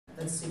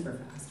That's super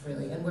fast,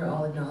 really, and we're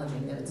all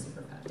acknowledging that it's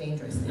super fast,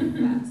 dangerously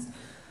fast.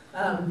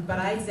 But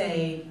I'd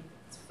say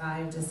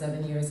 5 to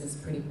 7 years is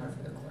pretty par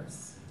for the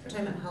course. We're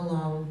talking about how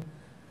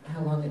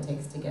long it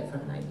takes to get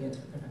from an idea to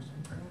a production.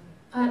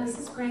 This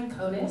is Greg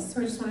Codis,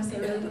 who I just want to say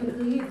really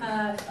quickly,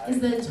 is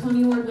the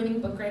Tony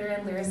Award-winning book writer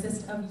and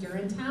lyricist of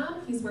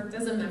Urinetown. He's worked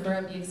as a member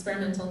of the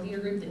experimental theater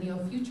group, the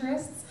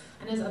Neo-Futurists,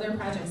 and his other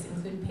projects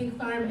include Pig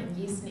Farm and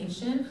Yeast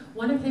Nation.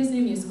 One of his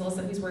new musicals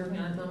that he's working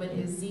on at the moment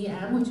is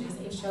ZM, which is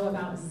a show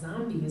about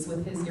zombies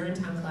with his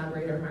Urinetown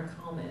collaborator, Mark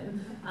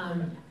Hallman.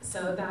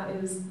 So that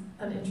is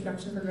an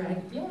introduction for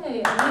Greg.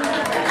 Yay!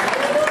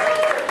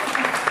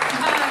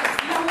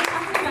 We're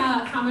talking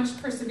about how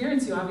much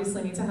perseverance you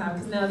obviously need to have,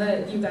 because now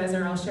that you guys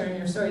are all sharing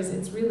your stories,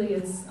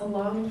 it's a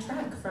long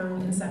trek from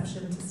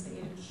inception to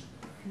stage.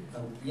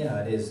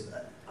 Yeah, it is.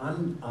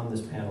 I'm on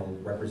this panel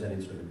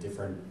representing sort of a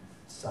different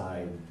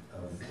side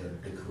of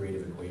the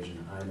creative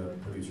equation. I'm a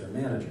producer and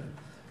manager.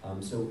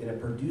 So in a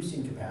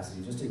producing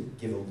capacity, just to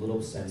give a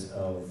little sense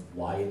of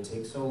why it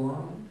takes so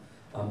long,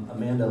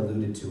 Amanda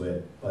alluded to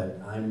it, but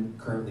I'm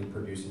currently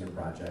producing a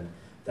project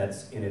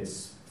that's in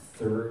its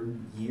 3rd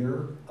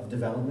year of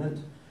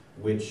development,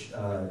 which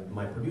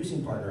my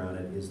producing partner on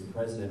it is the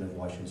president of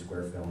Washington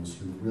Square Films,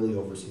 who really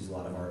oversees a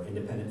lot of our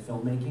independent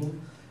filmmaking.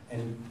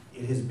 And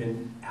it has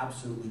been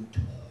absolutely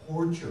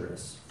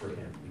torturous for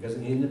him, because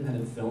in the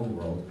independent film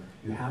world,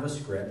 you have a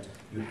script,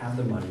 you have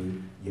the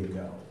money, you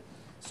go.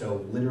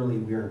 So literally,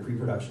 we are in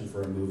pre-production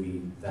for a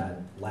movie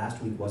that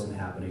last week wasn't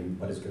happening,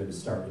 but it's going to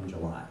start in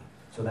July.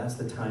 So that's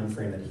the time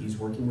frame that he's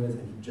working with,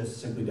 and he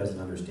just simply doesn't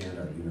understand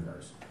our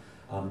universe.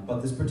 But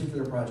this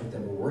particular project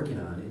that we're working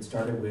on, it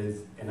started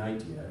with an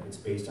idea. It's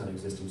based on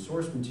existing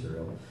source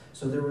material.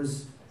 So there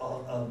was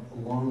a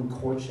long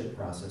courtship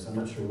process. I'm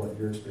not sure what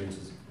your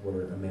experiences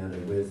were, Amanda,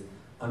 with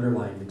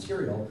underlying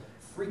material.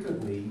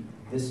 Frequently,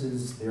 this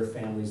is their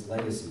family's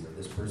legacy, or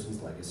this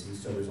person's legacy,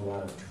 so there's a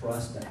lot of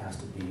trust that has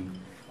to be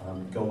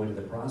go into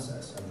the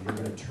process. I mean, you're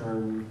going to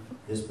turn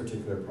this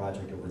particular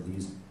project over to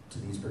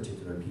these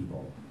particular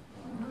people.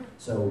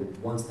 So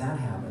once that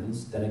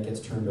happens, then it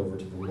gets turned over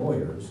to the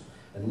lawyers,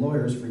 and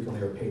lawyers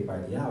frequently are paid by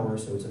the hour,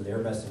 so it's in their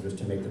best interest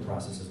to make the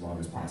process as long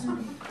as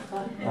possible.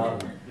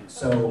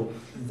 So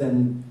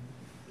then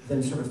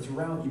sort of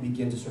throughout, you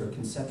begin to sort of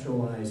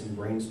conceptualize and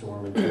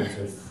brainstorm in terms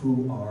of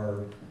who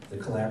are the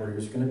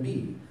collaborators going to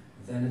be.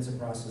 Then it's a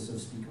process of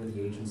speaking with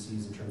the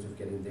agencies in terms of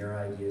getting their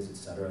ideas, et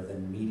cetera,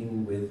 then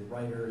meeting with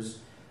writers,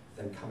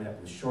 then coming up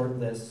with short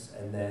lists,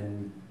 and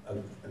then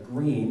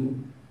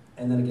agreeing,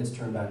 and then it gets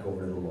turned back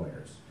over to the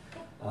lawyers.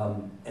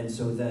 And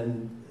so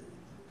then,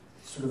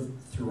 sort of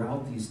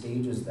throughout these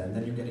stages then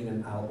you're getting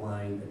an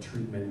outline, a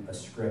treatment, a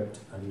script,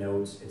 a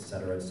notes, et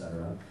cetera, et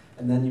cetera.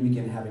 And then you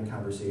begin having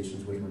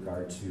conversations with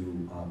regard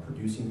to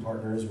producing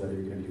partners, whether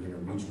you're going to be doing a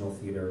regional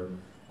theater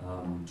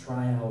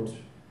tryout,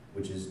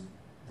 which is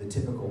the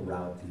typical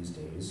route these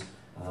days.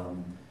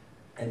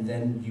 And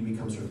then you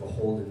become sort of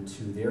beholden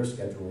to their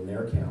schedule and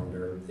their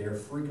calendar. They're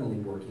frequently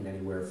working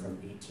anywhere from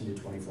 18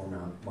 to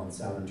 24 months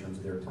out in terms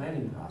of their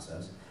planning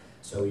process.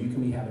 So you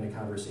can be having a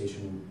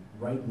conversation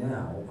right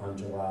now on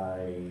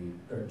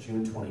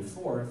June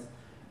 24th,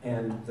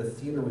 and the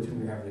theater with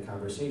whom you're having the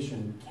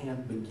conversation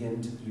can't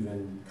begin to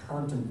even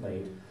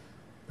contemplate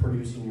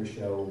producing your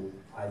show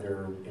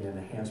either in an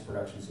enhanced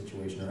production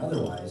situation or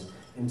otherwise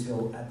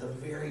until at the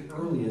very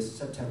earliest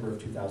September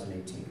of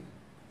 2018.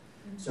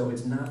 So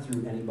it's not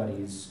through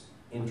anybody's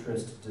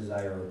interest,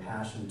 desire, or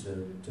passion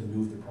to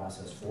move the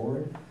process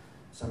forward.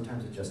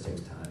 Sometimes it just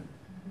takes time.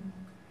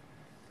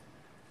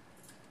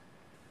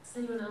 Does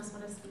anyone else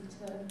want to speak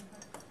to?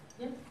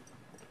 Yeah.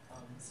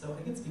 So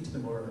I can speak to the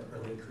more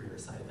early career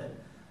side of it.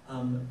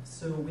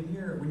 So when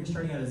you're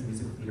starting out as a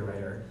musical theater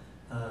writer,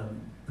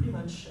 pretty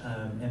much,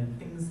 and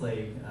things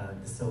like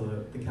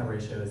the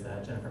cabaret shows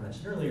that Jennifer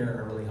mentioned earlier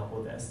are really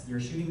helpful with this. You're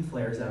shooting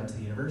flares out into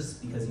the universe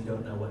because you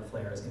don't know what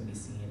flare is going to be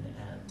seen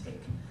and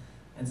take.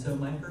 And so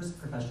my first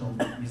professional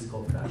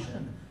musical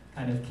production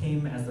kind of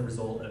came as the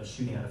result of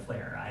shooting out a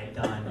flare. I had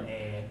done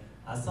a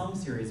song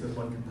series with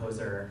one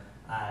composer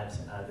at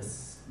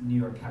this New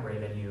York cabaret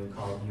venue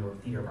called New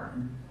York Theater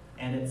Barn.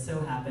 And it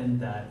so happened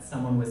that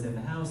someone was in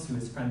the house who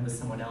was friend with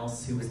someone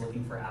else who was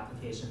looking for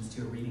applications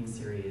to a reading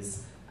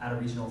series at a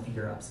regional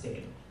theater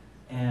upstate.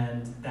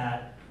 And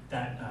that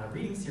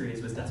reading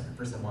series was desperate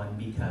for someone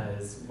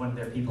because one of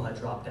their people had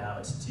dropped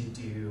out to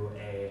do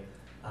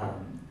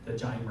the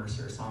Johnny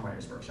Mercer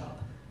Songwriters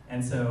Workshop.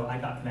 And so I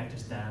got connected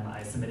to them,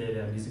 I submitted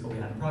a musical we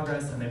had in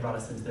progress, and they brought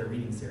us into their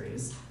reading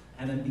series.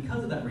 And then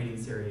because of that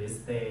reading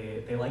series,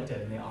 they liked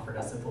it and they offered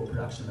us a full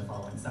production the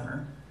following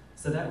summer.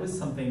 So that was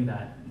something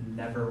that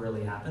never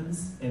really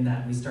happens, in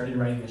that we started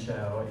writing the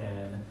show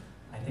in,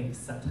 I think,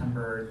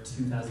 September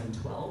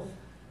 2012.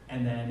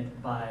 And then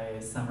by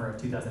summer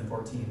of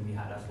 2014, we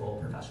had a full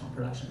professional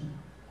production.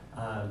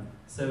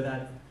 So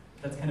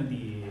that's kind of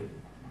the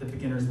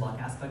beginner's luck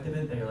aspect of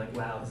it. They're like,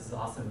 wow, this is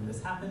awesome,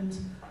 this happened.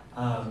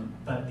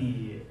 But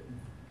the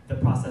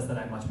process that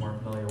I'm much more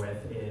familiar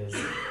with is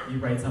you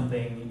write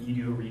something, you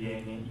do a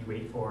reading, you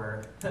wait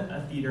for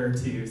a theater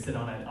to sit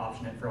on it,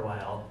 option it for a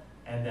while,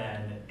 And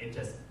then it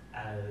just,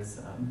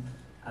 as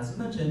was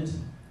mentioned,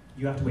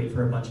 you have to wait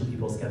for a bunch of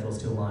people's schedules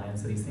to align,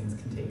 so these things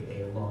can take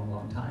a long,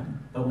 long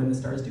time. But when the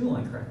stars do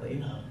align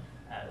correctly,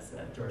 as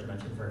George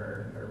mentioned for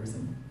her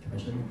recent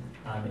commission,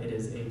 it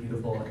is a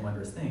beautiful and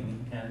wondrous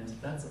thing. And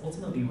that's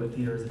ultimately what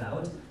theater is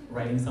about,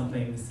 writing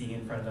something, seeing it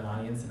in front of an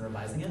audience, and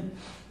revising it.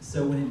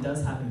 So when it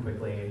does happen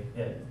quickly,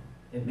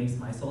 it makes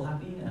my soul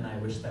happy, and I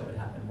wish that would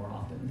happen more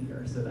often in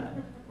theater, so that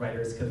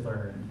writers could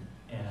learn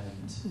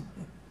and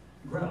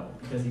grow,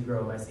 because you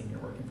grow by seeing your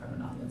work in front of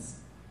an audience.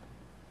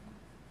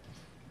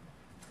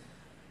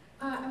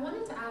 I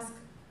wanted to ask,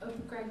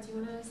 Greg, do you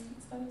want to speak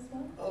to that as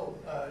well? Oh,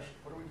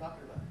 what are we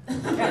talking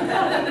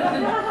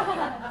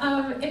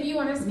about? If you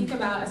want to speak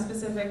about a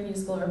specific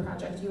musical or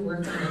project you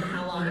worked on and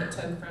how long it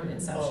took from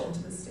inception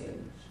to the stage.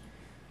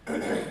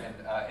 And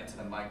into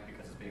the mic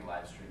because it's being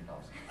live streamed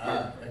also.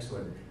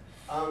 Excellent.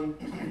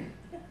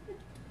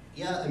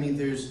 Yeah, I mean,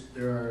 there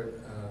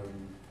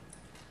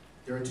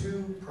are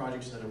two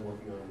projects that I'm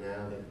working on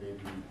now that maybe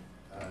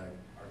are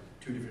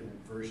two different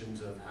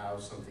versions of how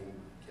something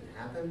can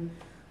happen.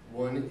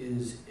 One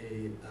is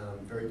a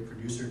very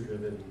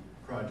producer-driven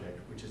project,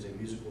 which is a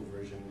musical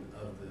version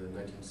of the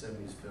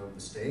 1970s film The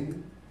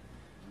Sting.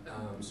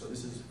 So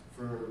this is,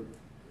 for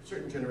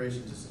certain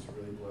generations, this is a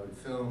really beloved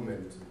film,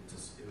 and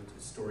it's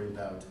a story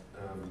about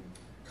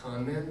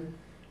con men.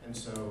 And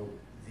so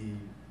the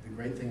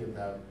great thing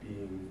about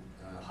being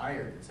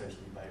hired,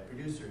 essentially, by a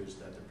producer is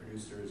that the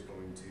producer is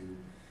going to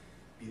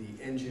be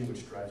the engine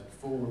which drives it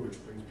forward,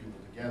 which brings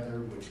people together,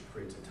 which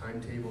creates a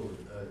timetable,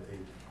 a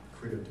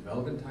creative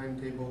development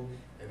timetable,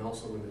 and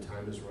also when the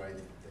time is right,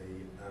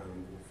 they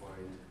will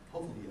find,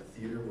 hopefully, a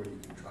theater where you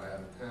can try out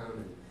of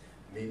town, and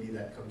maybe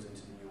that comes into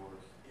New York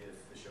if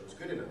the show is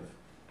good enough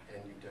and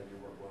you've done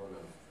your work well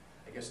enough.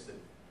 I guess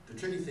the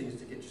tricky thing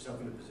is to get yourself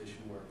in a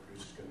position where a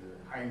producer's going to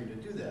hire you to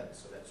do that,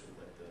 so that's sort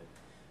of like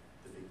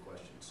the big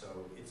question. So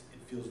it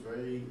feels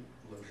very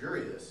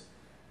luxurious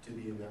to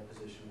be in that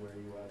position where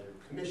you either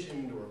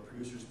commissioned or a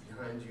producer's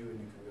behind you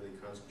and you can really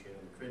concentrate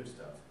on the creative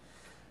stuff.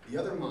 The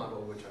other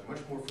model, which I'm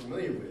much more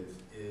familiar with,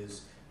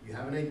 is you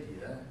have an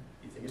idea,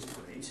 you think it's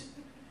great,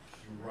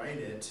 you write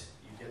it,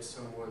 you get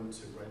someone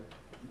to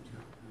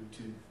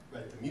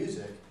write the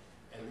music,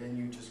 and then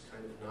you just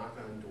kind of knock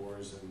on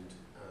doors and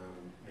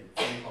make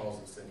phone calls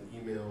and send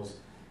emails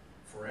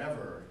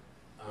forever.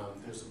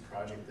 There's a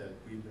project that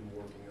we've been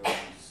working on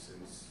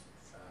since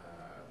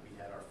we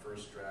had our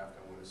first draft,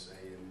 I want to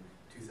say, in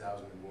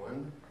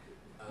 2001,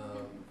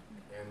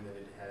 and that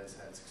it has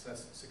had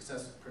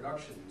successive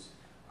productions,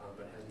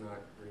 but has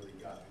not really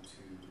gotten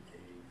to a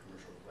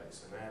commercial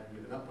place, and I haven't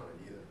given up on it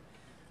either.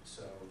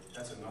 So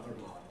that's another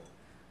model,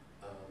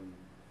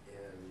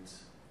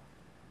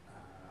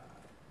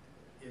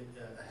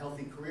 a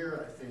healthy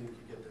career, I think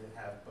you get to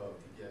have both.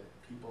 You get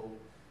people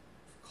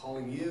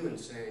calling you and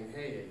saying,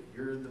 hey,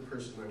 you're the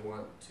person I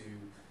want to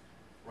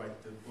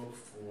write the book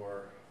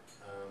for,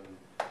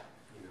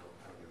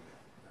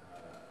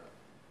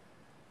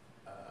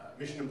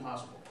 Mission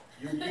Impossible.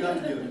 You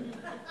have to do it.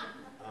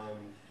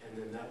 And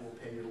then that will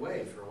pay your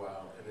way for a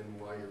while. And then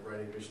while you're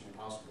writing Mission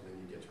Impossible, then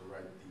you get to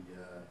write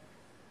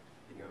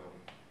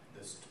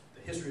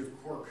the history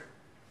of Cork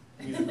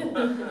musical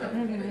that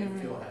you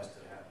feel has to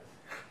happen.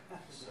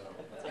 So,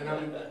 and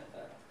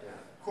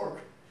Cork.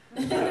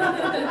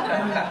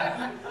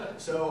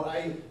 So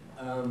I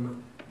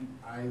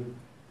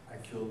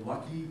feel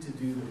lucky to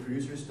do the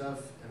producer stuff,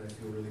 and I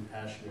feel really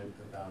passionate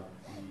about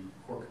the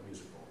Cork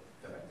musical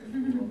that I think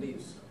the world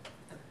needs. So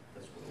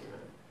that's where we're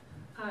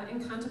at. In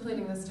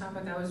contemplating this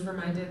topic, I was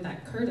reminded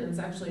that Curtains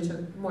actually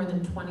took more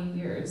than 20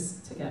 years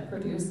to get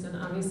produced, and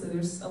obviously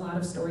there's a lot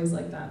of stories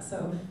like that,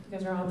 so you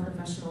guys are all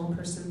professional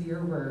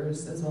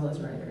perseverers as well as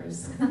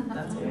writers.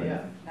 That's what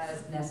yeah. That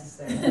is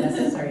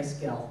necessary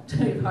skill to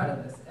be part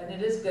of this. And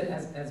it is good,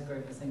 as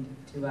Greg was saying,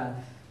 to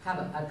have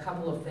a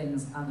couple of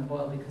things on the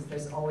boil, because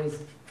there's always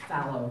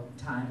fallow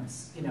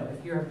times. You know,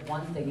 if you have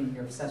one thing and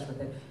you're obsessed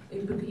with it,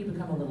 you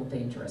become a little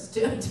dangerous to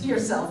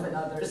yourself and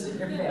others and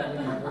your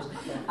family members.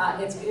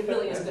 It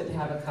really is good to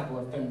have a couple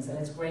of things, and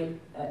it's great,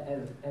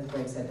 as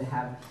Greg said, to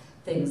have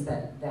things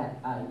that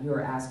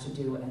you're asked to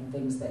do and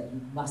things that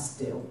you must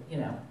do. You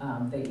know,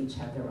 they each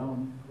have their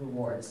own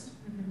rewards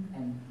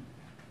and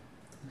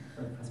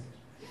for the presentation.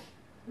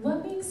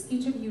 What makes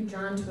each of you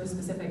drawn to a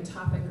specific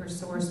topic or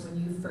source when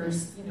you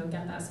first,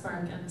 get that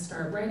spark and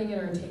start writing it,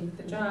 or take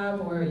the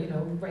job, or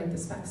write the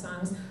spec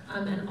songs?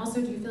 And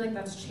also, do you feel like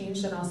that's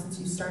changed at all since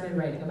you started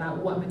writing about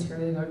what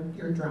material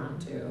you're drawn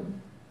to?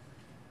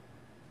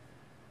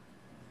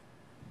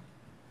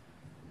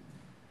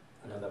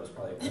 I know that was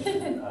probably a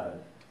question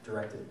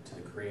directed to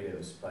the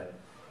creatives, but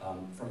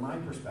from my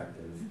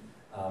perspective,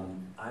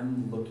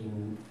 I'm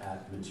looking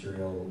at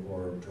material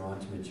or drawn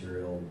to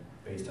material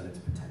based on its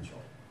potential.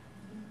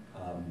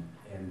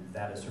 And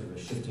that is sort of a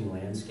shifting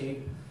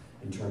landscape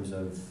in terms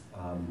of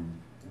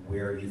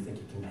where you think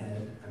it can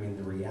head. I mean,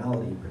 the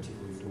reality,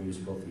 particularly for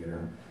musical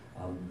theater,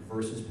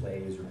 versus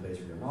plays or plays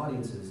for young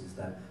audiences, is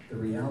that the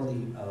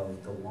reality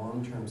of the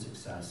long-term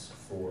success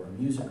for a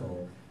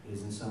musical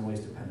is in some ways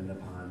dependent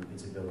upon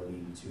its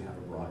ability to have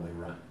a Broadway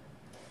run.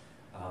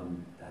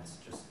 That's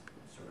just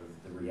sort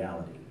of the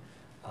reality.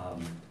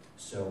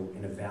 So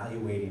in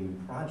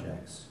evaluating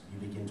projects, you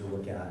begin to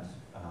look at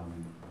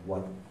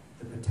what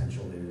the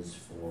potential is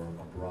for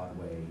a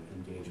Broadway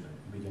engagement.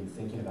 You begin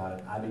thinking about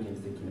it, I begin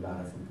thinking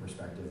about it from the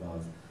perspective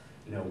of,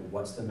 you know,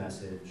 what's the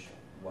message,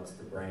 what's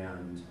the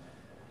brand,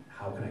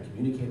 how can I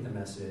communicate the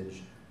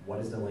message, what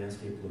is the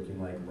landscape looking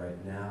like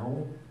right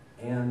now,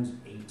 and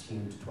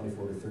 18 to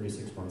 24 to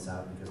 36 months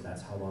out, because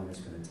that's how long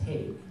it's going to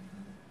take.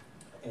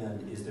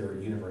 And is there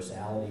a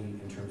universality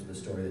in terms of the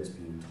story that's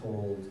being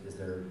told? Is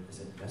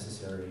it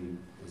necessary?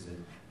 Is it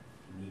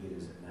needed?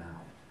 Is it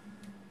now?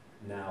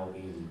 Now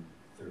being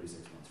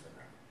 36 months from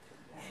now.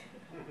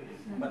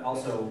 But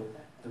also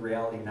the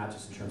reality, not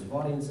just in terms of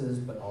audiences,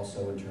 but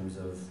also in terms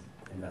of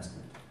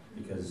investment.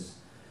 Because,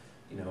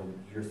 you know,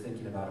 you're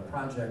thinking about a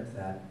project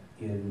that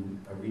in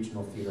a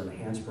regional theater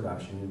enhanced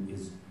production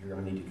you're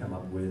going to need to come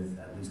up with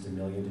at least $1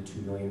 million to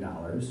 $2 million.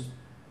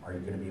 Are you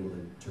going to be able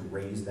to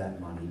raise that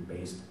money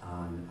based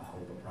on a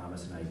hope, a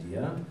promise, an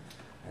idea?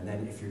 And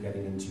then if you're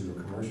getting into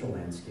a commercial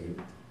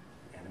landscape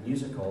and a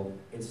musical,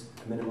 it's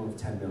a minimum of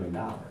 $10 million.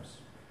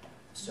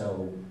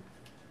 So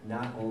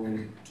not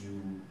only do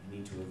you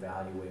need to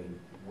evaluate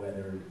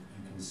whether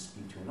you can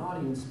speak to an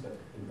audience, but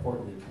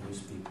importantly, can you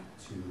speak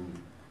to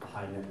a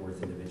high net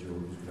worth individual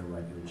who's going to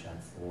write you a check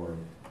for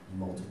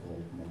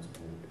multiple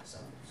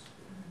sums?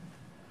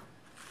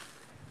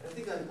 I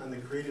think on the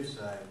creative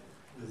side,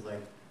 with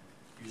like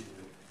using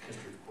the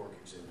history of Cork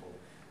example.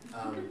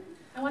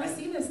 I want to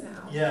see this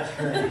now. Yeah,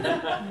 right.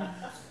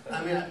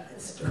 I mean,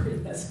 Story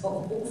as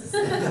old.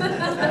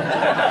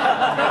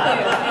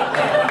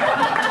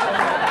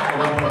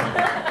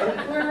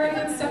 We're right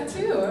on step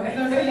 2 of the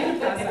review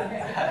process.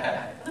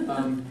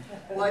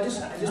 well, I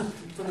just,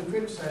 from the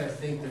creative side, I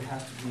think there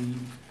has to be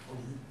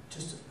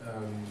just,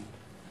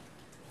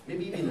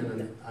 maybe even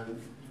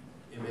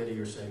Amanda,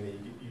 you're saying that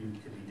you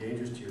could be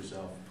dangerous to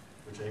yourself,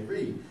 which I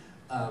agree.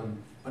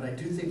 But I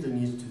do think there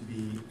needs to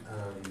be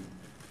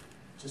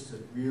just a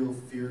real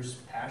fierce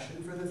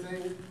passion for the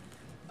thing.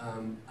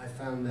 I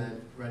found that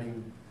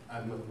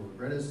I'm a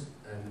librettist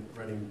and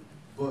writing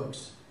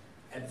books.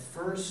 At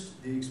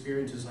first, the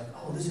experience is like,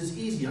 oh, this is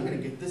easy.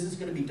 This is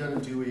going to be done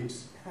in 2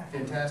 weeks.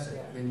 Fantastic.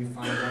 And then you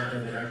find out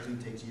that it actually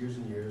takes years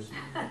and years.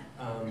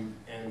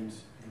 And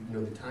you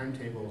know, the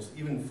timetables,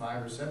 even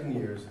 5 or 7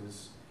 years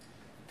is,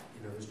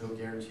 you know, there's no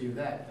guarantee of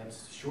that.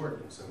 That's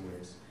short in some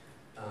ways.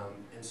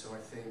 And so I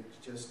think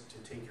just to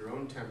take your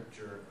own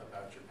temperature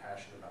about your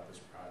passion about this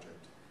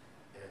project,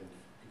 and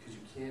because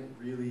you can't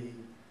really,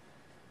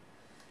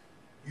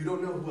 you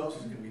don't know who else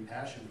is going to be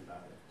passionate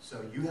about it.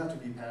 So you have to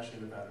be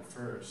passionate about it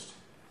first,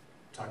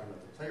 talking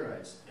about the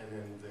playwrights, and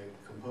then the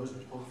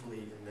composers, hopefully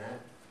in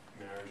that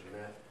marriage, in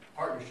that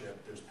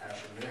partnership, there's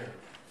passion there.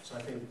 So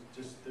I think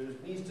just there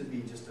needs to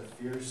be just a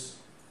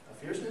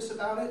fierceness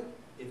about it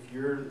if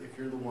you're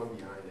the one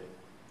behind it,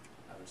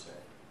 I would say.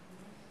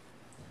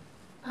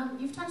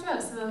 You've each talked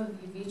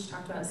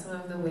about some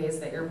of the ways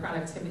that your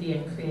productivity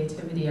and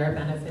creativity are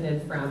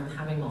benefited from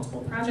having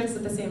multiple projects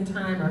at the same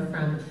time, or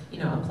from, you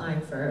know,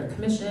 applying for a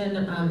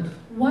commission.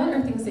 What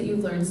are things that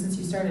you've learned since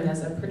you started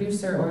as a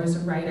producer or as a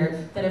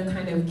writer that have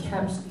kind of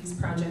kept these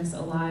projects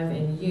alive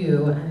in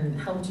you and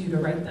helped you to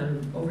write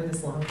them over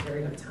this long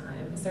period of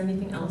time? Is there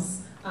anything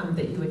else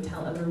that you would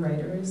tell other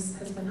writers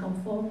has been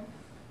helpful?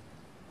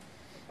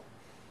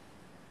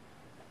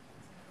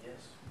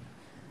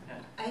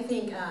 I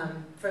think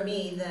for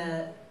me,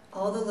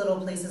 all the little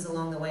places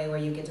along the way where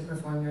you get to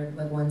perform your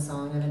one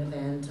song at an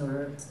event,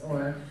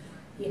 or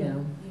you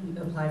know,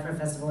 you apply for a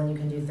festival and you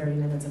can do 30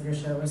 minutes of your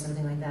show or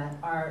something like that,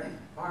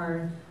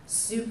 are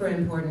super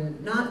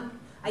important.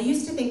 I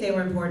used to think they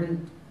were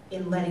important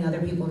in letting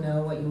other people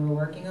know what you were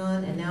working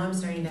on, and now I'm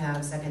starting to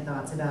have second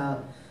thoughts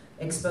about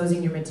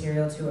exposing your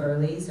material too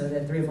early, so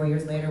that 3 or 4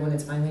 years later, when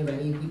it's finally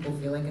ready, people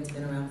feel like it's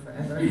been around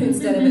forever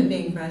instead of it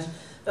being fresh.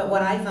 But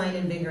what I find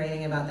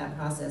invigorating about that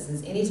process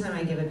is anytime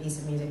I give a piece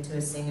of music to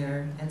a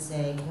singer and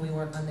say, can we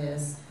work on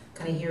this,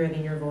 kind of hear it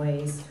in your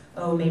voice,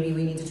 oh, maybe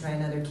we need to try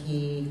another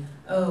key,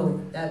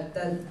 oh, that's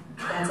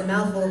a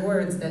mouthful of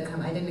words that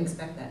come, I didn't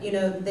expect that. You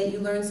know, that you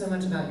learn so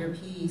much about your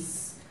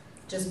piece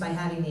just by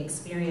having the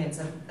experience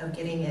of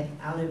getting it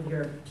out of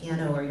your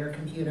piano or your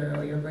computer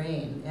or your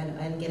brain,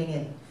 and getting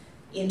it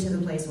into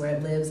the place where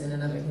it lives in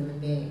another human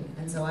being.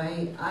 And so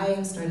I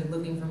have started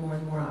looking for more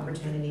and more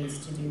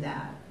opportunities to do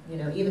that. You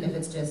know, even if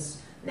it's just,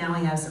 now I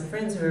have some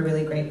friends who are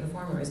really great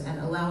performers, and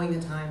allowing the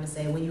time to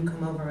say, will you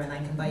come over and I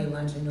can buy you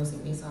lunch and you'll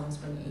sing me songs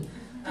for me,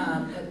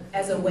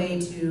 as a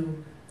way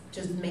to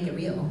just make it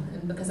real.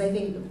 And because I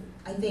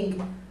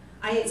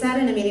sat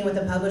in a meeting with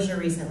a publisher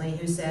recently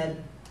who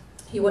said,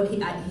 he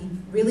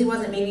really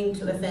wasn't meaning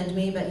to offend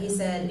me, but he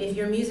said, if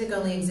your music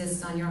only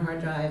exists on your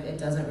hard drive, it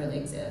doesn't really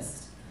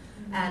exist.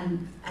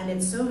 And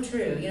it's so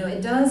true. You know,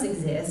 it does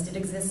exist. It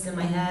exists in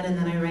my head, and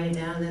then I write it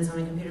down, and then it's on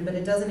my computer, but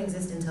it doesn't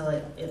exist until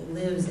it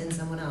lives in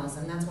someone else.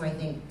 And that's why I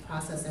think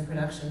process and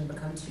production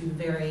become two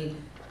very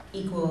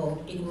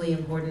equally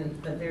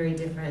important, but very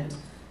different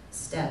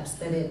steps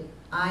that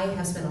I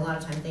have spent a lot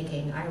of time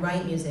thinking, I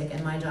write music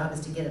and my job is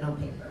to get it on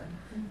paper.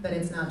 But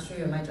it's not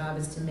true. My job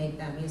is to make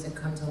that music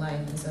come to life,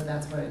 and so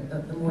that's where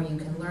the more you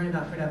can learn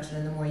about production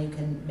and the more you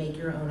can make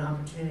your own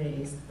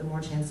opportunities, the more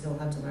chance you'll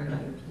have to learn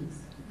about your piece.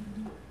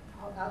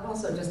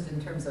 Also, just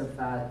in terms of,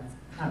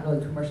 not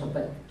really commercial,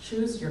 but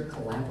choose your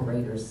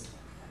collaborators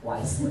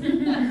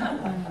wisely.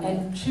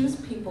 And choose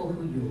people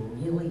who you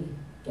really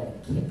get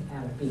a kick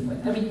out of being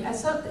with. I mean,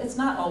 it's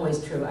not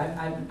always true.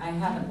 I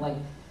haven't, like,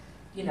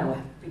 you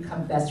know,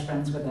 become best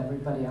friends with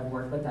everybody I've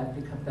worked with. I've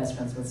become best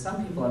friends with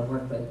some people I've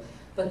worked with.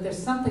 But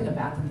there's something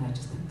about them that I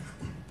just think,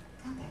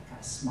 God, that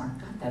guy's smart.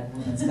 God, that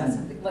woman's got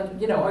something. Like,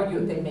 you know, or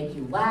they make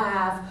you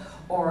laugh,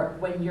 or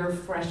when you're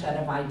fresh out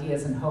of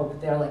ideas and hope,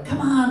 they're like,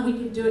 come on, we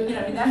can do it. You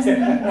know, I mean, that's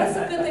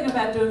the good thing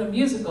about doing a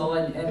musical,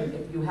 and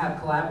if you have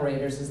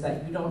collaborators, is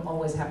that you don't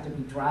always have to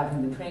be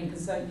driving the train,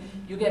 because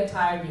you get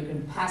tired, you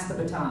can pass the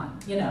baton,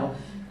 you know,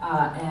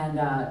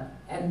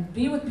 and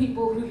be with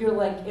people who you're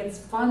like, it's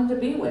fun to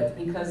be with,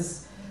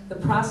 because the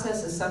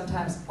process is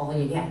sometimes all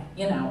you get,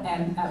 you know,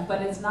 and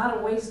but it's not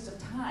a waste of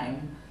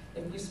time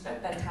if you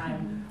spend that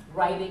time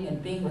writing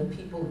and being with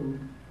people who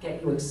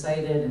get you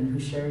excited and who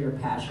share your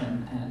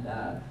passion.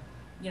 And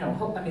you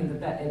know, I mean,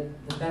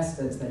 the best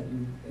is that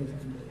it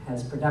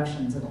has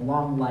productions and a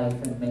long life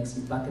and makes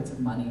you buckets of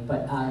money.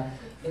 But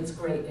it's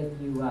great if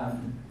you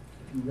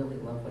really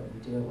love what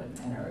you do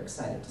and are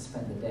excited to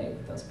spend the day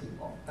with those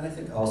people. And I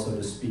think also,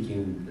 just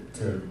speaking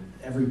to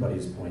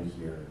everybody's point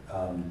here,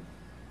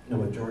 you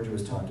know, what Georgia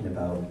was talking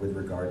about with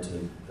regard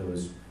to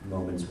those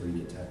moments where you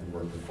get to have the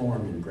work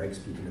performed, and Greg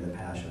speaking to the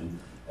passion,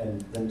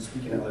 and then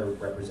speaking to other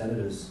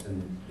representatives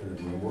in the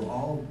room, we're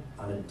all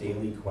on a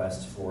daily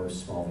quest for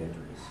small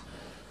victories.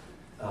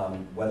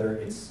 Whether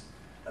it's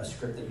a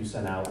script that you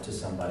send out to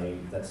somebody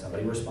that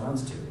somebody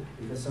responds to,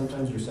 because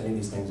sometimes you're sending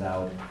these things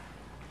out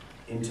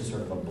into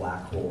sort of a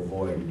black hole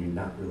void and you're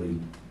not really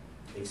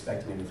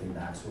expecting anything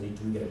back. So when you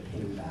do get a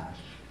ping back,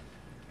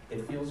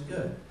 it feels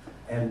good.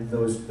 And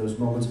those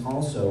moments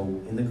also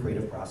in the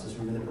creative process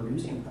or in the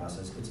producing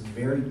process, it's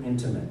very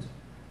intimate,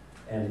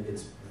 and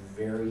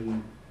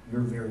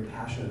you're very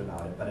passionate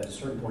about it, but at a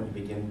certain point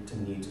you begin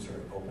to need to sort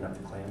of open up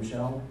the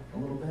clamshell a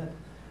little bit,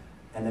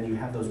 and then you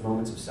have those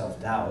moments of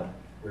self-doubt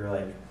where you're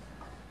like,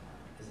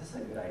 is this a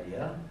good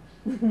idea?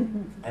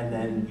 And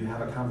then you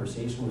have a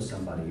conversation with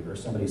somebody, or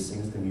somebody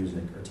sings the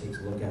music or takes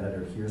a look at it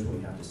or hears what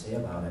you have to say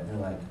about it, and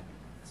they're like,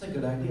 it's a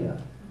good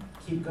idea,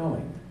 keep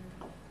going.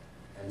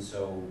 And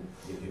so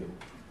you do.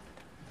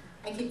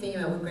 I keep thinking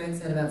about what Greg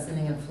said about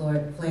sending up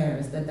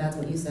flares, that's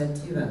what you said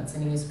too about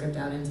sending a script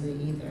out into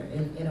the ether.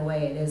 In a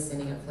way, it is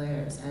sending up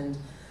flares. And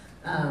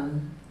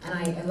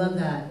I love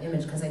that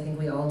image, because I think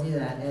we all do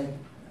that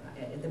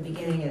at the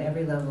beginning, at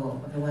every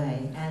level of the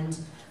way. And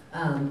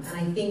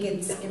I think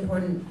it's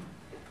important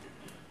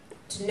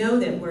to know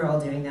that we're all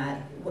doing that.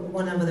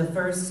 One of the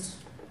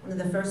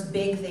first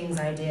big things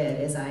I did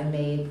is I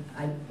made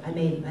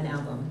an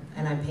album,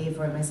 and I paid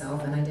for it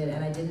myself, and I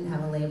didn't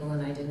have a label,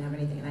 and I didn't have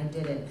anything, and I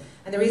did it.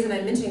 And the reason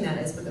I'm mentioning that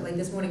is because, like,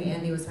 this morning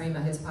Andy was talking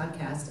about his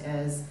podcast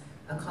as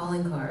a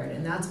calling card,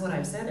 and that's what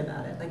I've said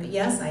about it. Like,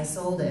 yes, I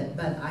sold it,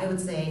 but I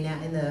would say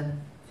now, in the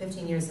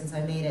 15 years since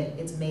I made it,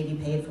 it's maybe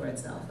paid for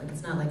itself. Like,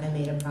 it's not like I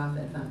made a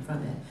profit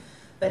from it.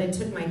 But it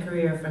took my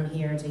career from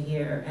here to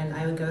here, and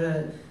I would go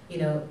to, you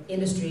know,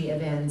 industry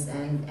events,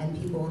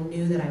 and people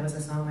knew that I was a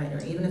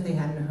songwriter, even if they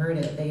hadn't heard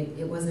it.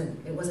 It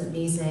wasn't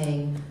me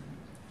saying,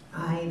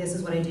 this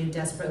is what I do,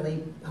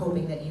 desperately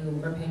hoping that you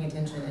were paying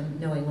attention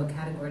and knowing what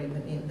category to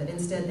put me in. But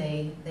instead,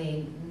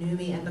 they knew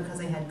me, and because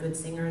I had good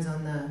singers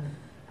on the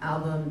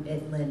album,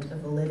 it lent a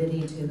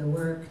validity to the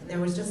work. And there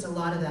was just a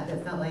lot of that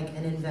felt like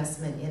an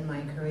investment in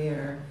my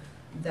career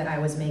that I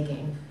was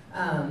making.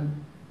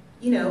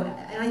 You know,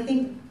 and I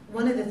think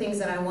one of the things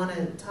that I want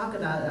to talk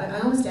about, I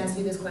almost asked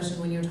you this question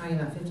when you were talking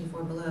about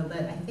 54 Below,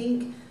 but I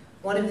think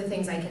one of the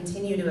things I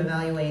continue to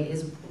evaluate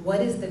is what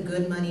is the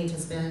good money to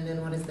spend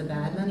and what is the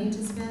bad money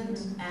to spend.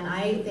 And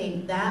I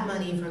think that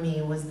money for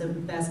me was the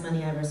best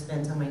money I ever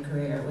spent on my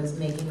career, was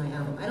making my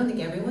album. I don't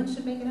think everyone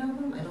should make an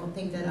album. I don't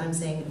think that I'm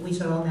saying we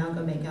should all now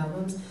go make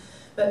albums.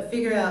 But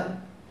figure out,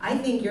 I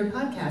think your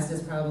podcast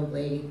is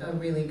probably a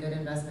really good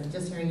investment,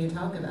 just hearing you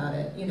talk about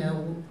it. You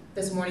know,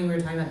 this morning we were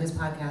talking about his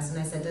podcast, and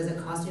I said, does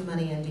it cost you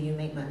money and do you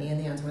make money? And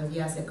the answer was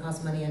yes, it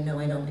costs money, and no,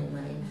 I don't make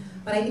money.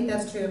 But I think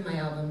that's true of my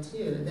album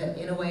too, that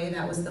in a way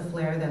that was the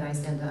flare that I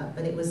sent up,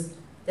 but it was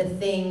the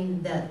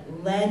thing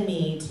that led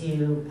me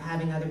to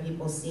having other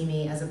people see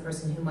me as a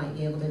person who might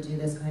be able to do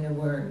this kind of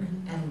work,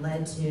 and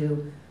led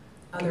to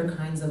other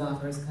kinds of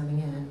offers coming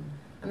in.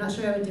 I'm not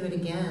sure I would do it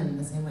again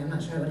the same way. I'm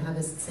not sure I would have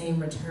this same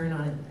return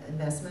on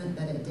investment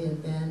that it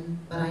did then,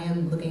 but I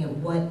am looking at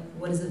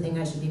what is the thing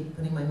I should be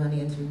putting my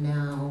money into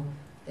now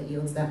that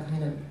yields that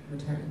kind of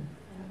return.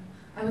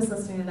 I was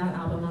listening to that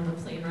album on the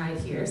plane ride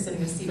here,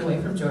 sitting a seat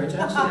away from Georgia. She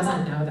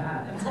doesn't know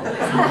that.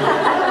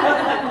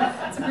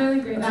 It's a really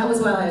great album. That was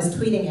while I was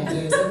tweeting at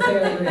you, so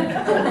clearly we're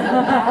A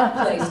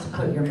bad place to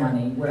put your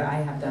money, where I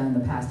have done in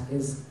the past,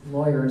 is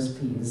lawyers'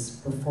 fees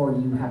before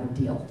you have a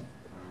deal.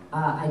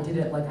 I did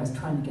it like I was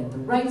trying to get the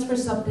rights for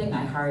something.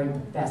 I hired the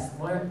best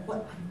lawyer.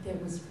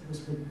 It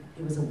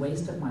was a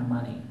waste of my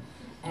money.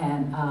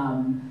 And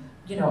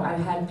you know,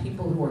 I've had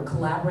people who are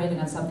collaborating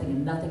on something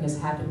and nothing has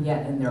happened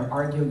yet, and they're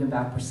arguing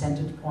about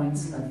percentage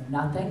points of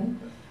nothing.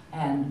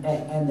 And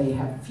they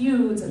have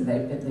feuds, and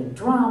they're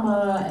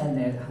drama, and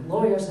they're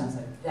lawyers, and I was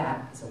like,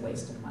 that is a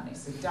waste of money.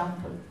 So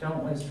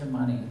don't waste your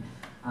money.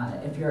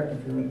 If you're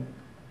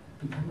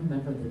become a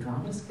member of the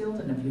Dramas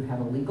Guild, and if you have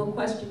a legal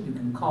question, you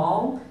can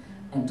call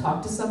and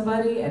talk to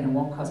somebody, and it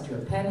won't cost you a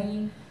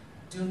penny.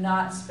 Do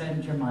not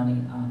spend your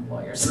money on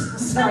lawyers.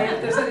 Sorry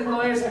if there's any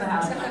lawyers in the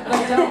house,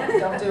 but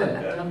don't do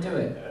it. Don't do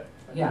it.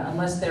 Yeah,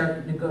 unless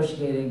they're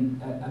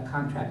negotiating a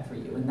contract for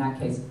you. In that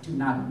case, do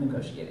not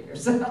negotiate it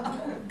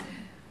yourself.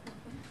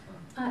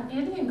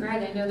 Andy and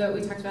Greg, I know that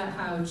we talked about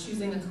how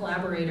choosing a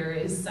collaborator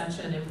is such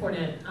an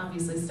important,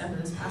 obviously, step in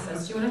this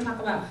process. Do you want to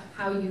talk about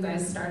how you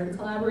guys started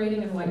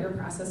collaborating and what your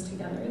process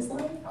together is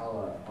like?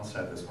 I'll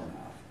start this one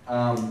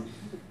off.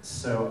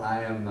 So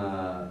I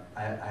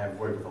have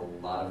worked with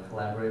a lot of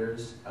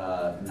collaborators,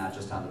 not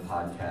just on the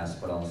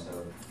podcast, but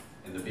also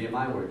in the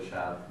BMI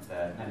workshop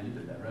that, Anna, you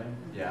did that, right?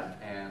 Yeah,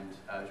 and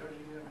George,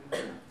 you did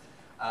it?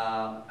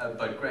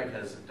 But Greg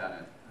has done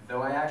it.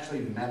 Though I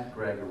actually met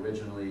Greg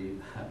originally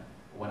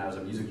when I was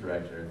a music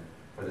director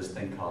for this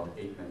thing called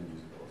 8-minute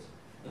musicals.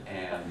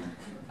 And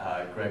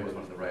Greg was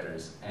one of the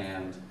writers.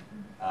 And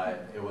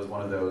it was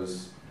one of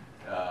those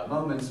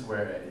moments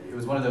where, it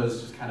was one of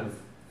those just kind of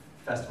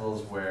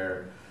festivals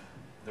where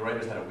the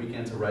writers had a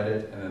weekend to write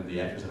it, and then the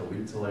actors had a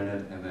week to learn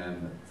it, and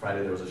then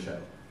Friday there was a show.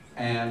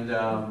 And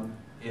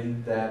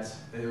in that,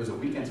 it was a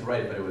weekend to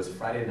write it, but it was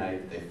Friday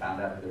night, they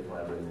found out who their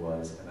collaborator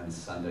was, and then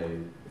Sunday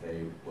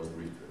was the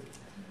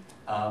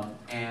read-through.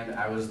 And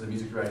I was the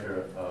music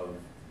director of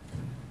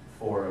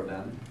 4 of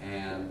them,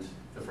 and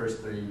the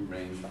first 3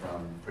 ranged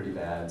from pretty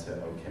bad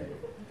to okay.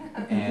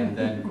 And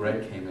then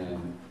Greg came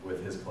in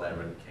with his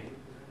collaborator,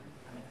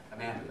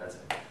 Amanda, that's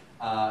it.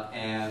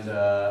 And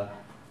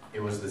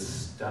it was this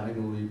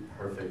stunningly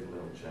perfect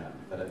little gem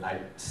that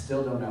I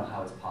still don't know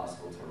how it's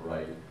possible to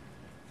write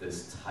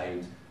this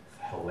tight,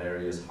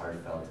 hilarious,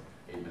 heartfelt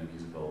 8-minute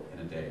musical in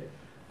a day.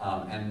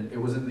 And it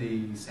was in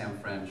the Sam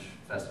French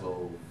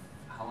Festival,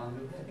 how long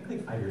ago? I think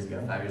like 5 years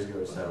ago. 5 years ago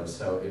or so,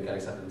 so it got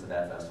accepted into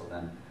that festival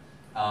then.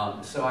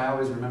 So I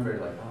always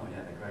remembered, like, oh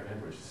yeah, that Greg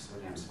Edwards is so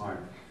damn smart.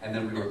 And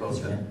then we were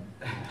both in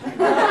the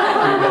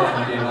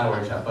BMI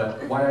workshop.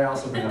 But why I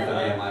also bring up the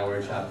BMI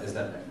workshop is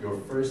that your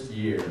first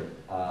year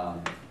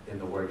in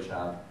the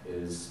workshop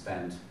is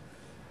spent,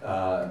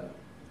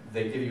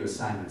 they give you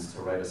assignments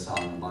to write a song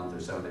a month or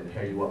so, and they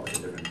pair you up with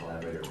a different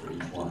collaborator for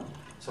each one.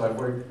 So I've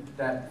worked,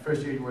 that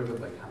first year you work with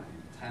like how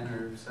many, 10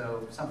 or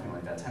so, something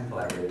like that, 10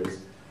 collaborators.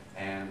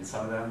 And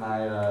some of them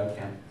I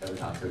can't ever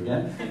talk to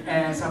again.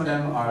 And some of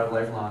them are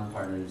lifelong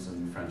partners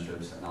and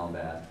friendships and all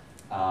that.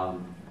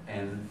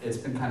 And it's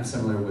been kind of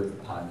similar with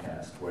the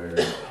podcast, where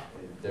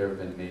there have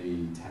been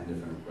maybe 10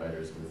 different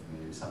writers with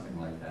me, something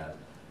like that.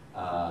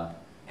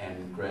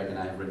 And Greg and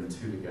I have written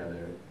 2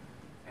 together,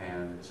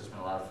 and it's just been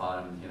a lot of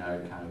fun, you know,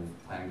 kind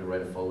of planning to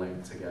write a full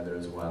length together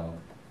as well.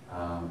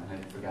 And I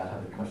forgot how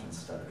the question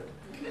started.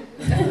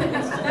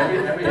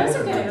 That's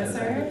a good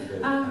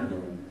answer.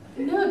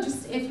 No,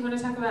 just if you want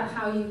to talk about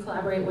how you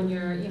collaborate when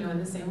you're, you know, in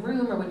the same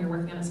room or when you're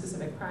working on a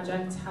specific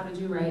project. How did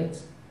you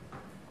write?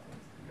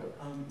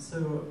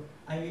 So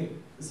to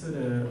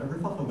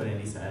riff off of what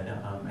Andy said,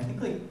 I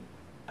think like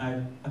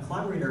a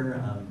collaborator,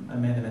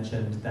 Amanda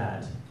mentioned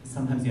that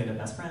sometimes you end up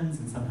best friends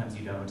and sometimes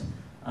you don't.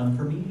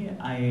 For me,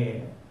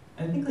 I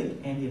think like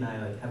Andy and I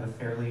like have a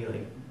fairly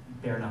like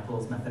bare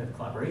knuckles method of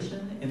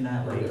collaboration in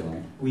that like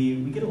we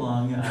get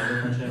along with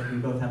friendship. We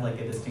both have like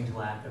a distinct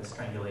lack of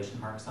strangulation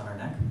marks on our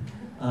neck,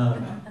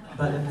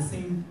 but at the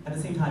same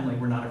time, like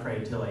we're not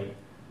afraid to like,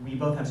 we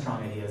both have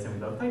strong ideas and we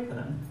both fight for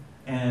them,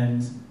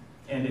 and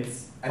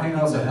it's. I think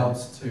it also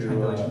helps to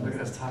look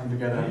at us talking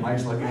together and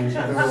Mike's looking at each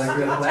other we're like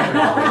we're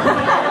collaborating.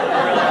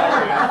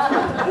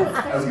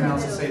 I was going to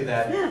also say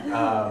that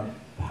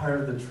part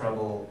of the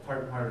trouble,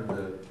 part of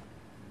the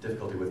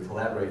difficulty with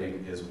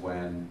collaborating is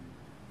when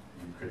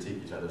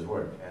critique each other's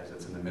work as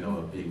it's in the middle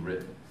of being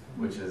written,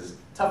 which is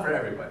tough for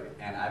everybody.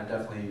 And I've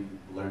definitely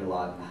learned a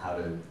lot on how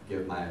to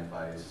give my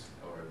advice,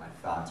 or my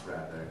thoughts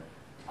rather,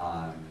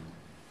 on,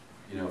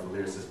 you know, if a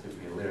lyricist gives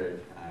me a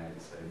lyric and I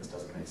say this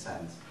doesn't make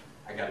sense,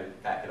 I gotta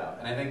back it up.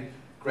 And I think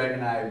Greg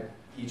and I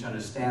each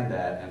understand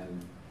that,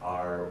 and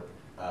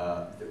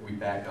that we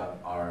back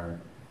up our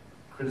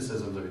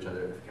criticisms of each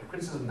other.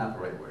 Criticism is not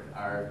the right word.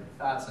 Our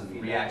thoughts and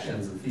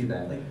reactions and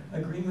feedback. Like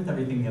agreeing with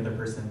everything the other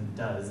person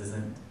does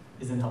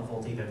isn't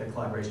helpful to either the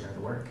collaboration or the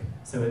work.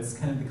 So it's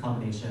kind of the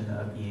combination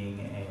of being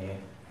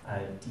a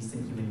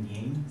decent human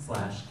being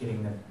 /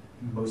 getting the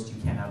most you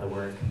can out of the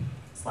work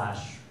 /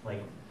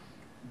 like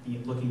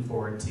looking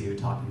forward to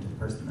talking to the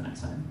person the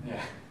next time.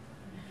 Yeah.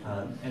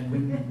 And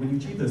when you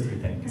achieve those 3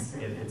 things,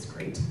 it's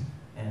great.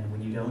 And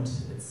when you don't,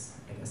 it's,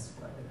 I guess,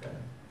 like a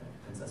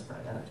Princess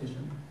Bride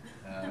adaptation.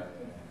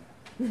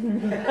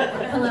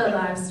 Hello,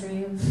 live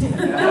stream.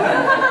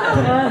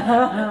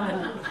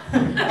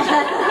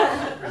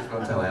 Just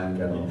won't tell Adam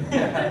Kettle.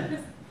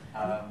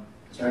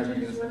 Georgia,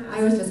 did you want to ask?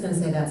 I was just going to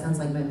say that sounds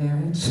like my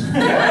marriage.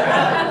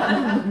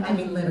 I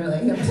mean,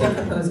 literally, I'm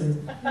two proposers.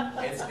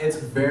 It's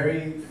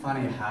very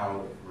funny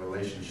how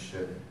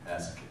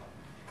relationship-esque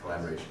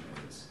collaboration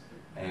is,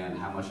 and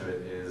how much of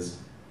it is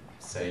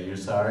saying you're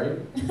sorry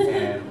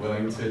and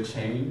willing to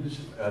change,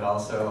 but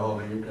also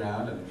holding your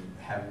ground and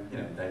having, you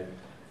know, that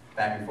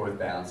back and forth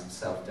balance of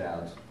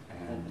self-doubt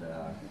and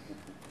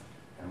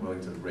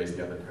willing to raise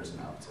the other person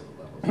up to the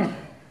level as well.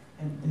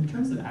 And in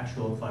terms of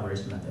actual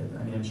collaboration method,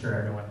 I mean, I'm sure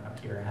everyone up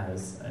here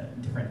has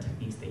different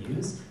techniques they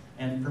use.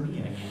 And for me,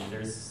 I mean,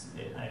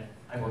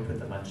 I've worked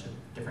with a bunch of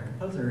different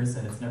composers,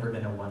 and it's never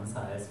been a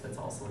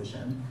one-size-fits-all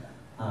solution.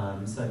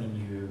 So I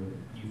mean,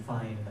 you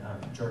find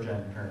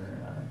Georgia in her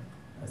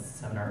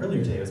seminar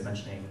earlier today was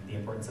mentioning the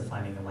importance of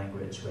finding a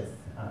language with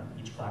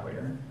each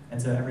collaborator. And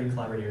so every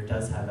collaborator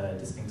does have a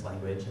distinct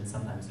language, and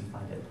sometimes you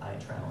find it by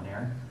trial and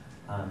error,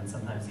 and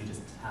sometimes you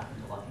just happen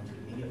to lock into it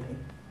immediately.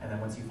 And then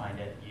once you find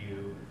it,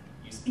 you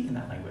speak in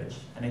that language.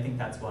 And I think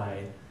that's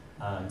why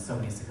so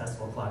many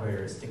successful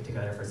collaborators stick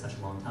together for such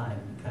a long time,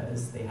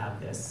 because they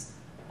have this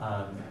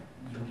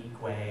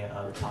unique way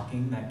of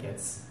talking that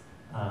gets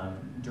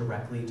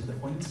directly to the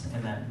point,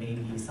 and that may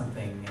be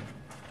something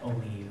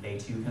only they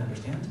two can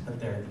understand, but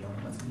they're the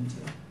only ones who need to.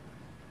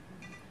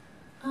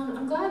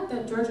 I'm glad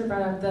that Georgia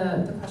brought up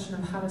the question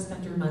of how to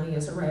spend your money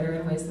as a writer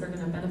in ways that are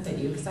going to benefit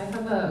you, because I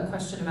have a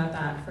question about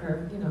that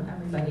for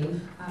everybody,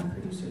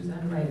 producers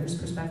and writers'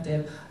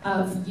 perspective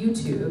of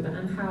YouTube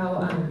and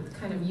how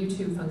kind of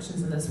YouTube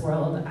functions in this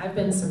world. I've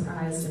been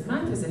surprised in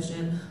my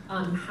position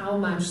on how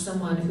much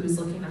someone who's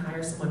looking to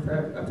hire someone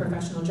for a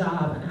professional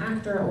job, an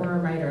actor or a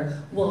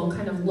writer, will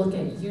kind of look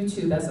at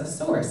YouTube as a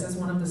source, as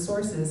one of the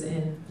sources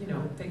in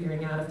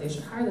figuring out if they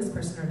should hire this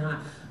person or not,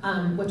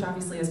 which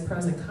obviously has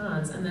pros and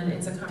cons. And then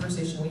it's a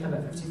conversation we have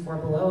at 54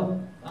 Below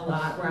a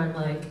lot, where I'm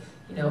like,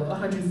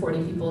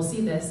 140 people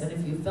see this, and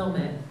if you film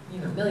it,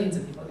 millions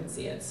of people can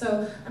see it.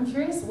 So I'm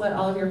curious what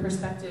all of your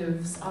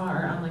perspectives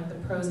are on like the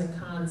pros and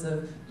cons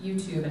of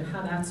YouTube and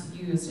how that's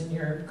used in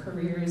your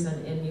careers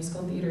and in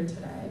musical theater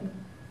today.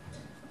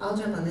 I'll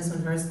jump on this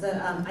one first.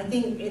 I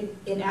think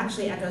it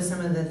actually echoes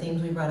some of the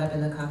themes we brought up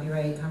in the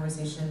copyright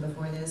conversation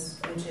before this,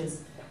 which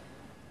is,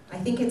 I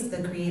think it's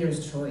the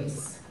creator's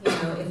choice.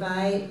 If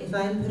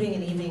I'm putting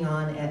an evening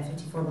on at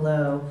 54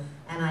 Below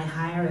and I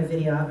hire a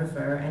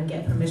videographer and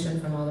get permission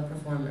from all the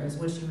performers,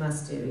 which you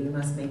must do, you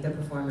must make the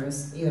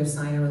performers either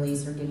sign a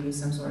release or give you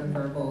some sort of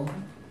verbal,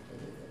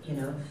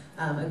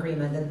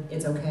 agreement that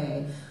it's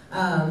okay,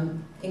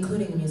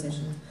 including the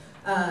musicians.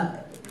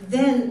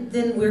 Then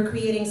we're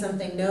creating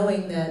something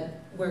knowing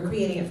that we're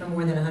creating it for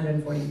more than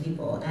 140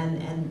 people.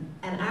 And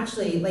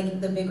actually,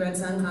 like the Big Red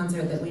Sun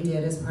concert that we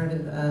did as part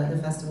of the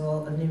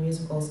Festival of New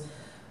Musicals,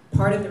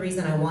 part of the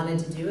reason I wanted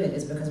to do it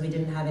is because we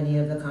didn't have any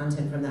of the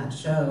content from that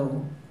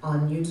show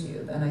on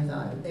YouTube. And I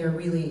thought, there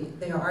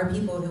are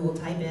people who will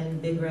type in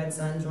Big Red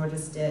Sun, Georgia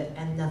Stitt,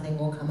 and nothing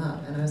will come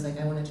up. And I was like,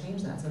 I want to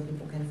change that so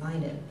people can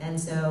find it. And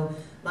so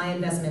my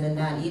investment in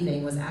that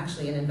evening was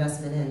actually an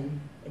investment in,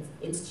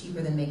 it's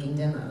cheaper than making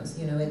demos.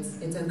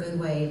 It's a good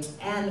way,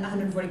 and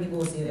 140 people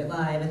will see it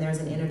live, and there's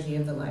an energy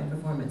of the live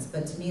performance.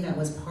 But to me, that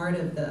was part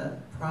of the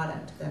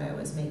product that I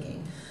was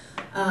making.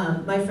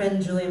 My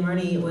friend Julia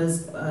Marty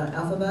was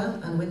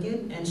Elphaba on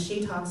Wicked, and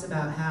she talks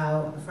about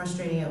how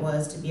frustrating it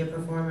was to be a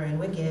performer in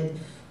Wicked,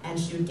 and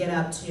she would get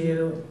up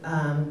to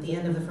the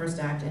end of the first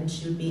act, and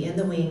she would be in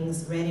the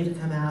wings, ready to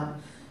come out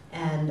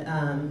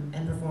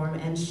and perform.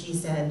 And she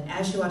said,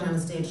 as she walked down the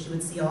stage, she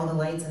would see all the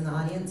lights in the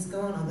audience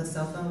go on, all the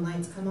cell phone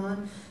lights come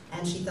on,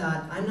 and she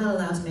thought, I'm not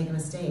allowed to make a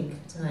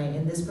mistake tonight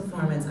in this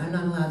performance. I'm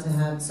not allowed to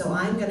have, so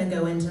I'm going to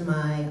go into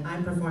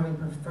I'm performing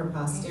for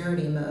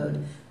posterity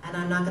mode, and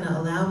I'm not going to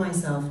allow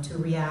myself to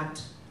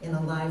react in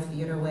a live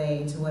theater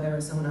way to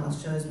whatever someone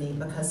else shows me,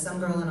 because some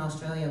girl in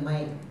Australia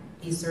might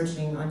be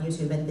searching on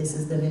YouTube and this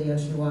is the video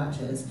she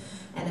watches.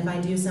 And if I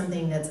do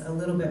something that's a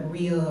little bit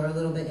real or a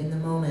little bit in the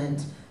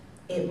moment,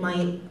 it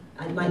might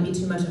be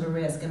too much of a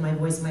risk, and my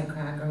voice might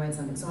crack or might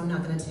something. So I'm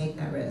not going to take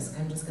that risk.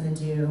 I'm going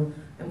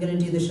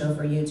to do the show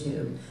for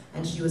YouTube.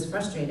 And she was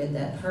frustrated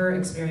that her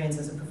experience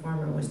as a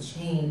performer was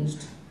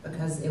changed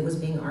because it was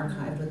being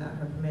archived without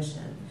her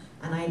permission.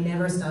 And I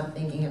never stopped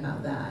thinking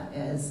about that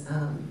as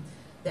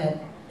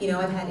that.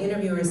 I've had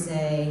interviewers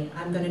say,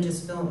 I'm going to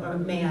just film, or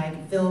may I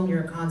film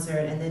your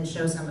concert and then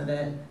show some of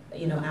it,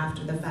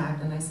 after the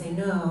fact. And I say,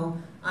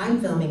 no, I'm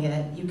filming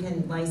it. You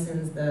can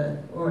license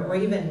or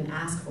even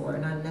ask for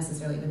it, not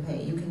necessarily even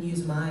pay. You can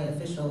use my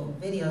official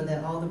video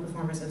that all the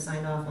performers have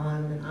signed off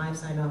on and I've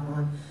signed off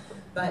on.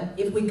 But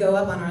if we go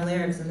up on our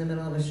lyrics in the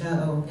middle of a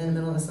show, in the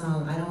middle of a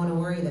song, I don't want to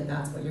worry that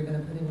that's what you're going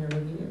to put in your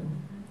review.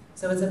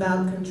 So it's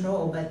about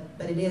control,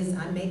 but it is,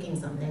 I'm making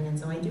something, and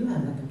so I do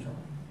have that control.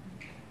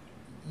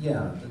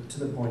 Yeah, to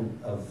the point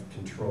of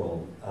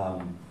control,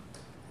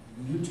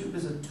 YouTube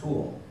is a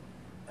tool,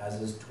 as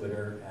is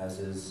Twitter, as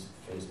is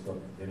Facebook,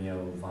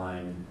 Vimeo,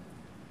 Vine,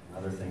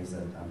 other things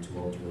that I'm too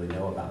old to really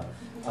know about.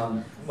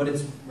 But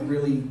it's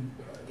really,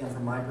 again,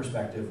 from my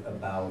perspective,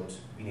 about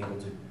being able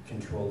to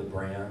control the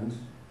brand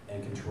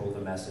and control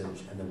the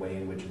message and the way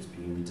in which it's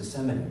being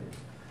disseminated.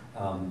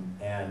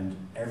 And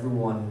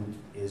everyone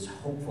is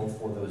hopeful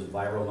for those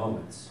viral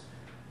moments,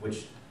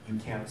 which you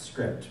can't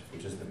script,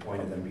 which is the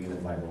point of them being a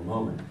viral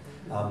moment.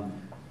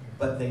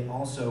 But they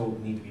also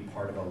need to be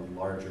part of a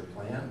larger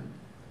plan.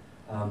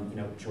 You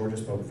know, Georgia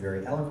spoke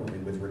very eloquently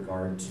with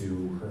regard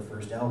to her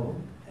first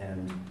album,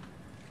 and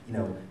you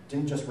know,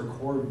 didn't just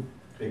record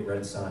Big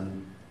Red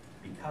Sun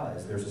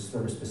because there's a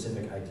sort of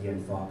specific idea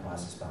and thought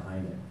process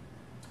behind it.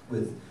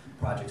 With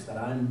projects that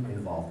I'm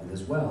involved with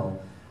as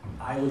well,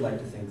 I would like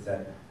to think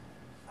that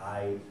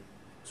I,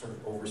 sort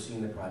of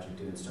overseeing the project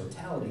in its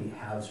totality,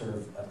 have sort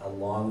of a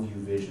long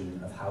view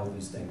vision of how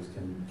these things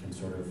can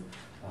sort of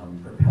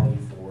propel you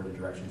forward in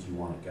directions you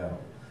want to go.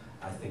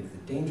 I think the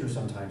danger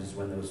sometimes is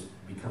when those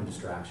become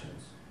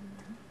distractions.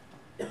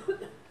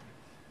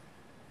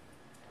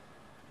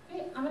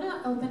 Okay, I'm going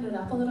to open it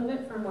up a little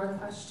bit for more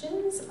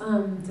questions.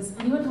 Does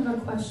anyone have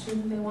a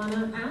question they want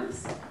to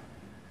ask?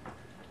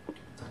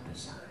 Don't be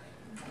shy.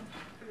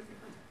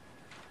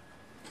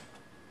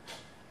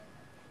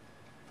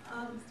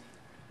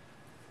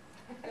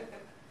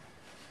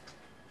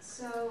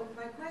 So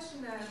my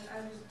question,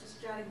 I was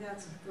just jotting down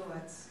some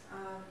thoughts,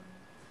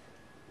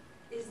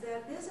 is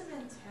that there's a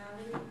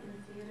mentality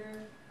in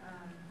theater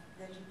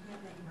that you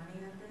can't make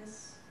money at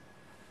this.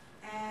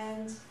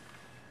 And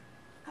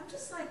I'm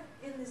just like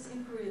in this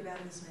inquiry about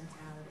this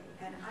mentality,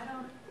 and I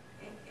don't,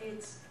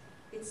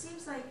 it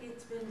seems like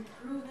it's been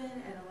proven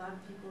and a lot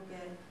of people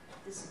get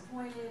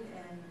disappointed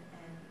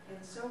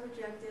and so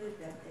rejected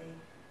that they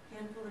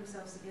can't pull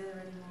themselves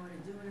together anymore to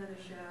do another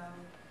show.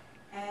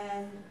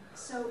 And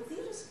so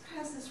theater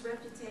has this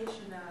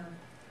reputation of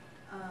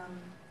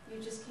you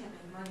just can't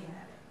make money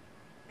at it.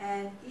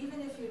 And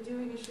even if you're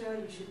doing a show,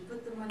 you should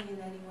put the money in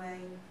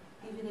anyway,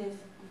 even if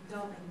you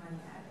don't make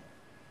money at it.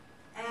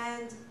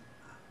 And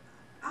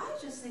I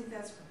just think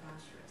that's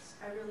preposterous.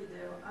 I really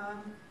do.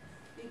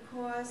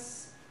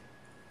 Because,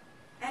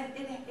 and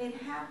it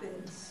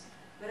happens,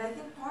 but I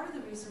think part of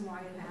the reason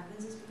why it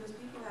happens is because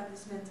people have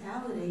this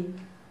mentality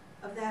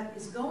of that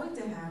is going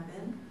to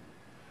happen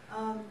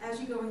as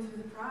you're going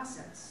through the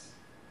process.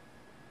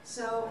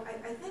 So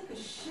I think a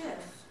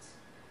shift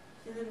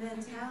in the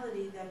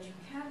mentality that you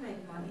can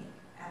make money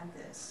at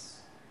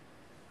this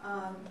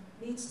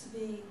needs to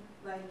be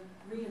like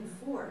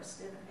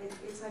reinforced. And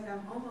it's like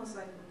I'm almost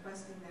like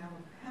requesting now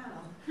a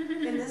panel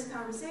in this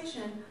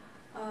conversation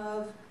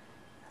of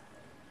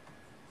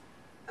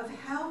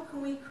how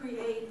can we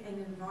create an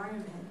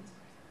environment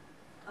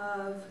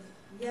of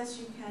yes,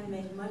 you can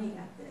make money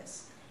at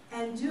this,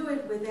 and do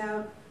it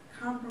without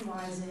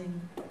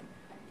compromising,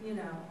 you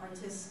know,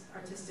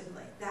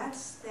 artistically.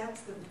 That's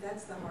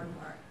the hard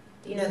part.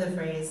 Do you know the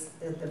phrase,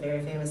 the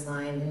very famous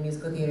line in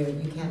musical theater,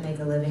 you can't make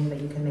a living, but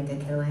you can make a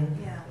killing?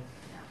 Yeah.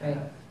 Right.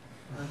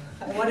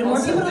 I wanted more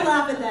people to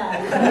laugh at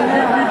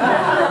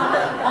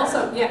that.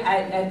 Also, yeah,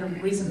 and the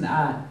reason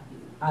I'm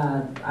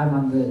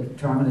on the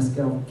Dramatists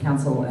Guild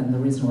Council, and the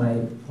reason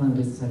why, one of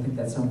the reasons I think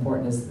that's so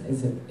important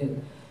is it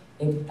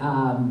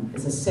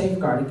is a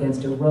safeguard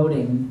against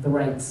eroding the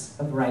rights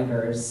of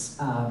writers.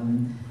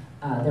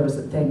 There was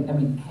a thing, I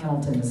mean,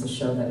 Hamilton is a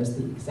show that is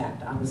the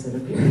exact opposite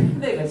of your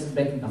thing. It's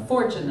making a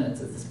fortune, and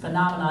it's this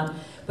phenomenon.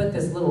 But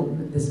this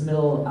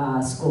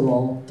middle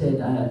school did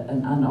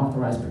an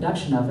unauthorized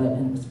production of it,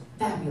 and it was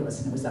fabulous,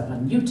 and it was up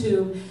on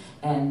YouTube,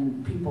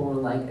 and people were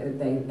like,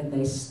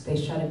 they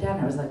shut it down.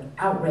 I was like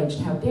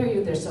outraged, how dare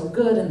you, they're so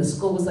good, and the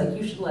school was like,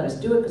 you should let us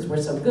do it because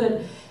we're so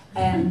good.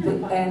 And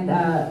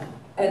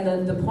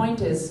the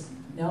point is,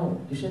 no,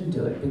 you shouldn't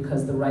do it,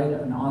 because the right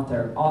of an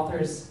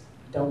authors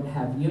don't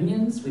have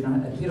unions, we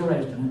don't have, theater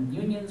writers don't have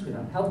unions, we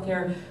don't have health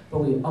care, but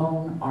we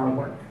own our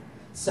work.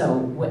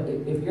 So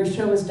if your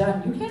show is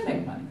done, you can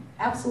make money.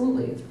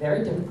 Absolutely, it's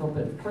very difficult,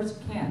 but of course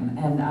you can.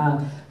 And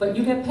but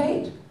you get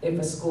paid if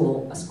a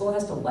school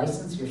has to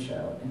license your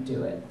show and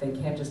do it. They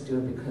can't just do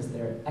it because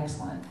they're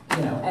excellent,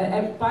 you know.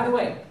 And by the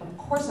way, of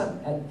course,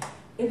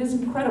 it is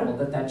incredible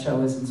that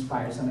show has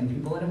inspired so many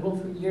people, and it will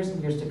for years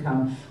and years to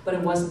come. But it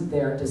wasn't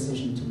their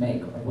decision to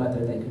make of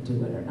whether they could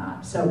do it or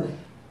not. So.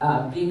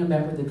 Being a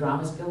member of the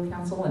Dramatists Guild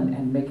Council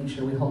and making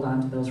sure we hold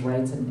on to those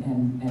rights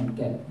and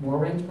get more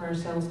rights for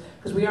ourselves,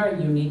 because we are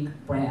a unique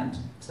brand.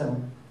 So,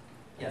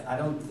 yeah, I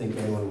don't think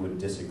anyone would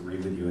disagree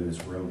with you in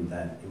this room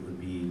that it would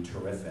be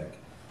terrific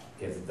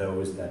if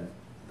those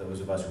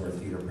of us who are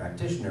theater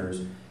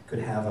practitioners could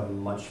have a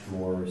much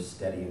more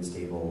steady and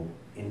stable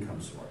income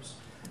source.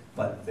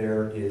 But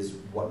there is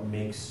what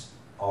makes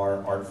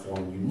our art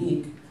form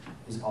unique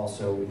is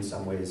also in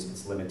some ways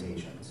its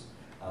limitations.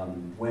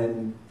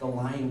 When The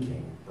Lion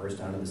King burst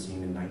onto the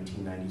scene in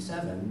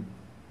 1997,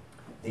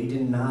 they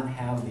did not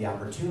have the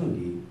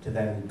opportunity to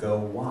then go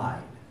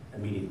wide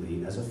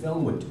immediately as a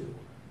film would do.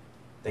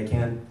 They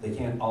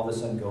can't all of a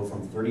sudden go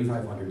from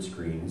 3,500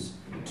 screens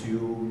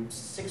to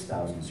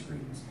 6,000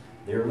 screens.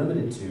 They're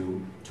limited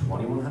to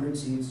 2,100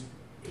 seats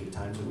 8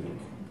 times a week.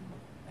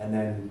 And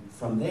then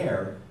from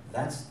there,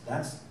 that's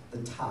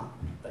the top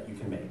that you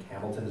can make.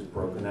 Hamilton has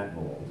broken that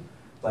mold.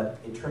 but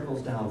it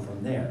trickles down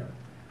from there.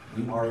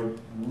 We are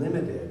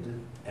limited,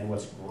 and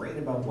what's great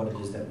about what it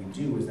is that we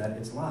do is that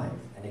it's live,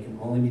 and it can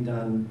only be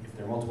done if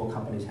there are multiple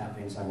companies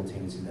happening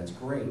simultaneously. That's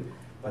great,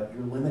 but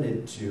you're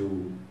limited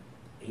to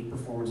 8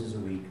 performances a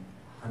week,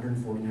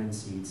 149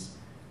 seats,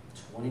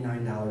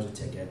 $29 a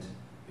ticket,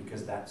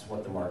 because that's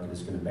what the market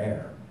is going to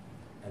bear.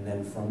 And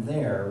then from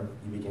there,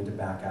 you begin to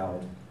back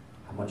out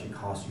how much it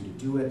costs you to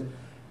do it,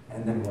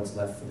 and then what's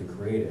left for the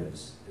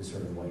creatives is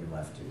sort of what you're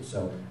left to.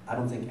 So I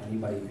don't think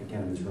anybody,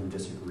 again, in this room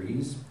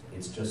disagrees.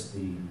 It's just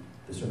the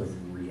sort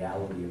of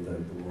reality of the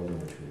world in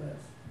which we live.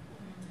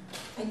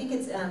 I think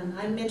it's,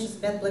 I'm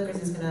interested, Beth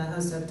Blickers is going to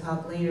host a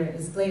talk later,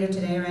 it's later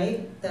today,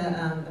 right?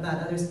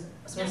 About other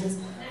sources.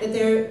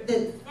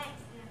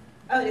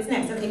 Oh, it's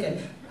next, okay,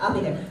 good. I'll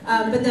be there.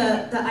 But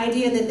the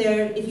idea that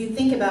if you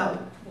think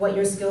about what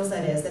your skill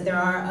set is, that there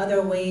are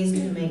other ways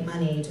to make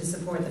money to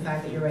support the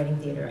fact that you're writing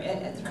theater.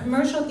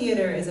 Commercial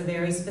theater is a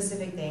very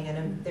specific thing,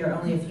 and there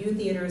are only a few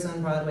theaters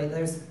on Broadway.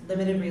 There's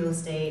limited real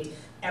estate.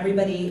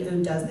 Everybody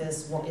who does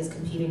this is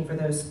competing for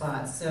those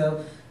spots.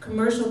 So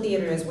commercial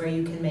theater is where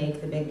you can make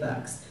the big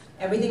bucks.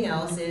 Everything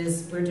else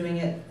is, we're doing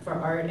it for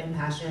art and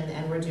passion,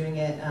 and we're doing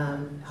it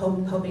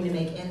hoping to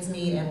make ends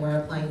meet, and we're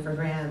applying for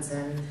grants,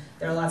 and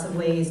there are lots of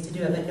ways to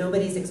do it, but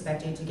nobody's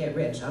expecting to get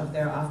rich off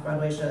their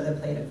off-Broadway show that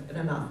played at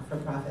a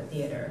not-for-profit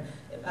theater.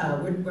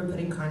 We're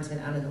putting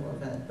content out in the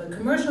world, but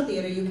commercial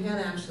theater, you can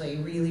actually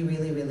really,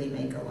 really, really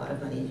make a lot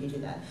of money if you do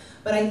that.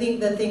 But I think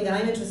the thing that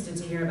I'm interested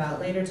to hear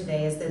about later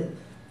today is that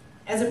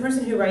as a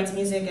person who writes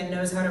music and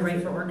knows how to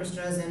write for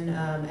orchestras and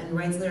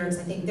writes lyrics,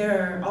 I think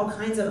there are all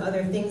kinds of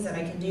other things that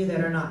I can do that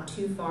are not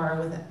too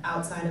far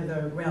outside of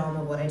the realm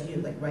of what I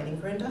do, like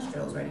writing for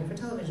industrials, writing for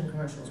television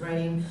commercials,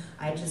 writing.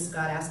 I just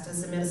got asked to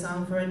submit a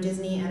song for a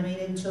Disney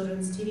animated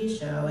children's TV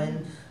show,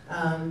 and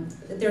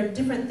there are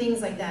different things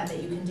like that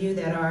that you can do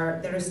that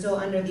are still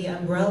under the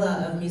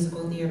umbrella of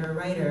musical theater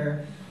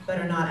writer, but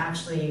are not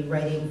actually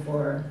writing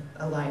for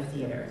a live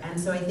theater. And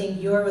so I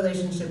think your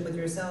relationship with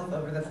yourself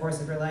over the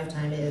course of your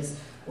lifetime is,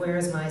 where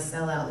is my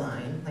sellout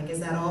line? Like, is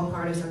that all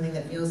part of something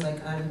that feels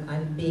like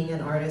I'm being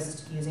an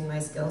artist using my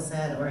skill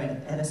set, or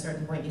at a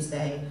certain point you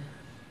say,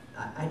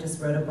 I just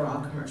wrote a bra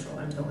commercial,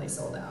 I'm totally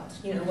sold out.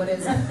 You know, what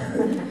is,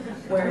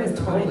 where is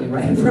the totally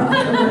line? right bra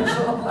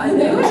commercial. I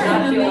know it's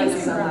not feeling like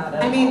a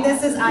sellout. I mean,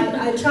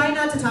 I try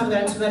not to talk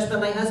about it too much, but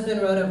my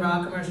husband wrote a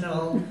bra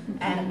commercial,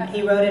 and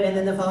he wrote it, and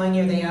then the following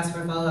year they asked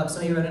for a follow-up,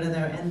 so he wrote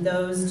another, and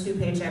those 2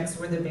 paychecks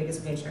were the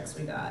biggest paychecks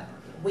we got.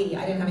 I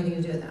didn't have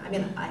anything to do with that. I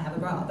mean, I have a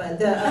bra, but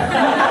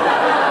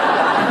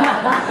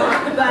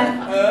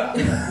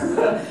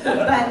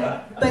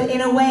but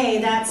in a way,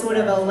 that sort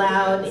of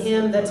allowed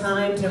him the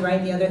time to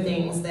write the other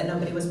things that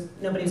nobody was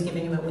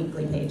giving him a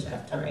weekly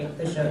paycheck to write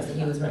the shows that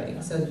he was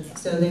writing. So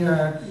there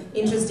are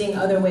interesting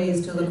other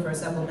ways to look for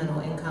supplemental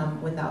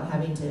income without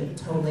having to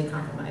totally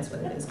compromise what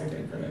it is you're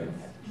doing for a living.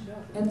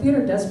 And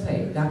theater does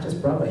pay, not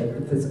just Broadway.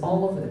 It's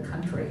all over the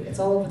country. It's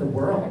all over the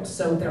world.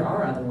 So there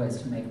are other ways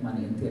to make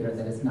money in theater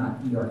that is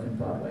not New York and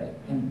Broadway.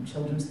 And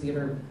children's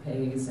theater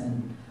pays,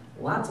 and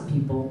lots of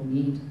people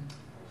need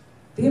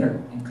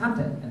theater and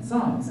content and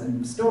songs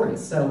and stories.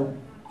 So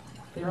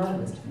there are other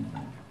ways to make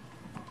money.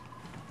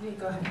 Yeah,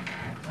 go ahead.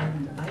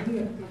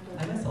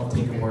 I myself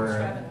take a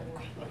more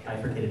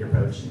bifurcated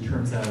approach in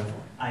terms of,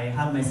 I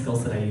have my skill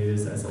set I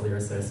use as a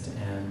lyricist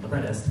and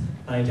librettist,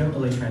 but I don't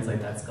really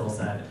translate that skill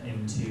set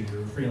into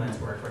freelance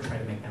work or try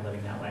to make my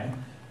living that way.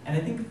 And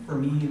I think for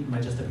me, my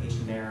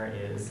justification there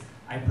is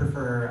I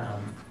prefer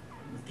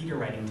theater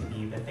writing to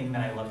be the thing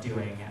that I love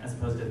doing, as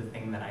opposed to the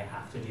thing that I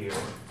have to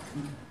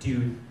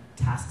do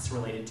tasks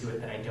related to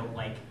it that I don't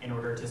like in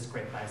order to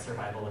scrape by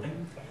survival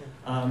living.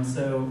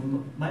 So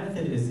my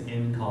method is,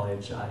 in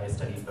college, I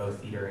studied both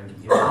theater and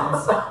computer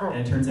science, and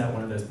it turns out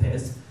one of those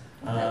pays.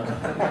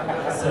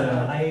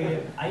 So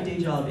I day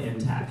job in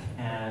tech,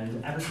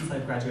 and ever since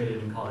I've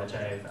graduated in college,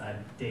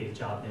 I've day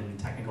jobbed in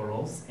technical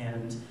roles,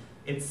 and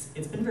it's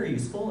been very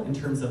useful in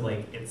terms of,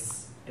 like,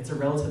 it's a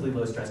relatively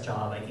low stress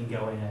job. I can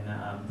go in,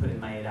 put in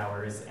my 8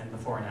 hours, and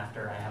before and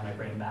after I have my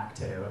brain back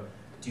to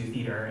do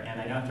theater,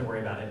 and I don't have to worry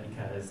about it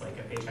because, like,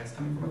 a paycheck's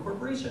coming from a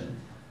corporation.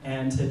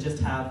 And to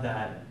just have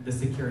the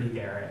security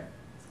there, it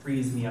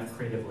frees me up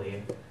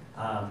creatively.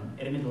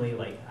 Admittedly,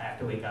 like, I have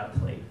to wake up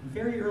like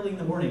very early in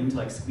the morning to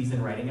like squeeze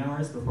in writing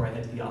hours before I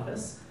head to the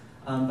office.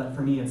 But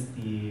for me, it's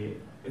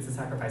a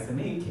sacrifice I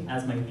make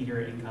as my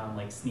theater income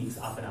like sneaks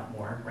up and up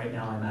more. Right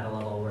now, I'm at a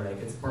level where I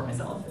could support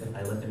myself if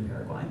I lived in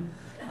Paraguay.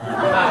 I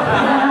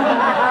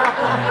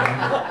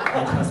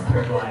trust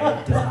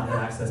Paraguay does not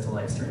have access to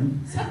live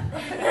stream. So,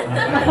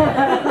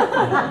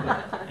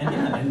 and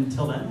yeah,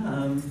 until then,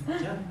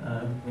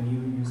 when you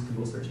use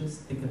Google searches,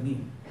 think of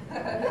me.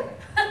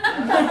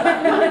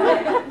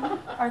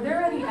 Are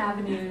there any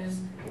avenues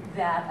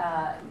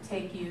that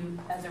take you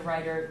as a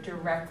writer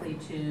directly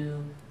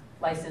to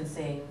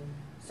licensing?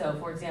 So,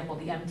 for example,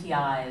 the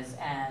MTIs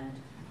and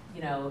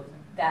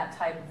that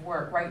type of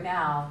work. Right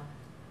now,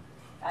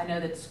 I know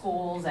that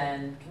schools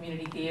and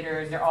community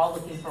theaters, they're all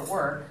looking for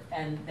work,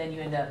 and then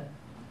you end up,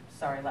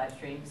 sorry, live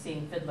stream,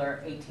 seeing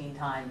Fiddler 18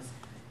 times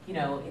you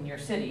know, in your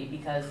city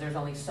because there's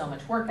only so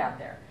much work out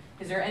there.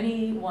 Is there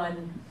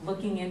anyone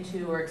looking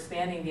into or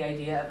expanding the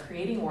idea of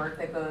creating work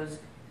that goes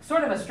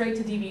sort of a straight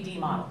to DVD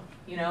model?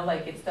 You know,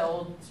 like it's the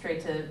old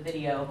straight to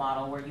video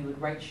model where you would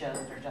write shows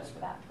that are just for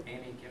that.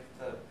 Amy, give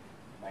the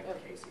mic to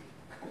Casey.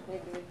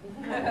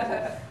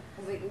 I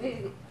was like,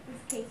 this is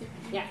Casey.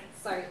 Yeah,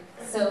 sorry.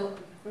 So,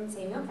 from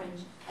Samuel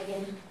French,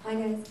 again, hi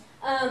guys.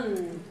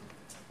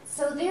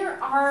 So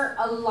there are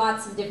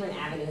lots of different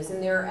avenues,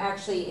 and they're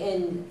actually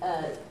in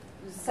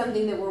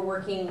something that we're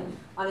working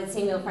on at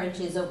Samuel French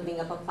is opening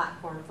up a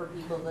platform for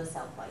people to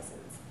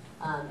self-license.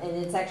 And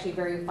it's actually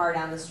very far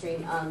down the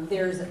stream.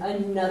 There's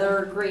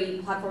another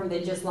great platform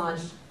that just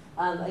launched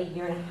a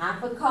year and a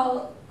half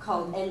ago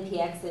called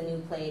NPX, the New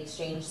Play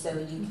Exchange, so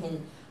you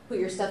can put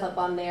your stuff up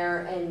on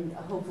there and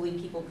hopefully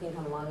people can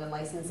come along and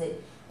license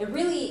it.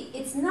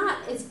 It's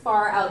not as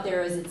far out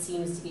there as it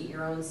seems to get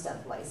your own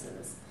stuff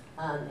licensed.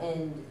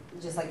 And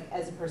just like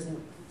as a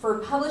person, for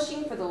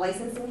publishing, for the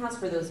licensing house,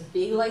 for those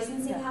big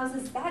licensing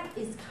houses, that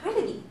is kind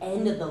of the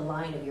end of the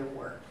line of your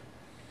work.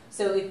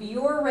 So if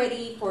you're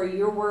ready for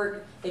your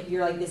work, if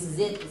you're like, this is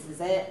it,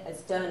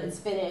 it's done, it's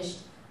finished,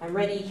 I'm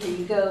ready, here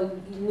you go,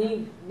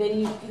 then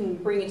you can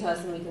bring it to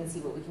us and we can see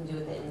what we can do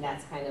with it. And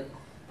that's kind of,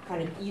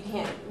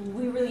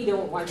 we really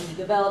don't want you to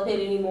develop it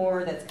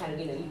anymore. That's kind of,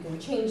 you can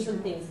change some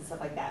things and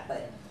stuff like that.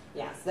 But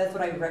yeah, so that's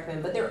what I would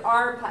recommend. But there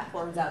are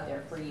platforms out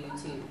there for you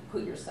to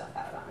put your stuff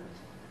out on.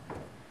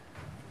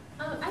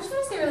 I just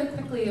want to say really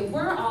quickly,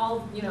 we're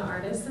all,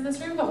 artists in this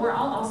room, but we're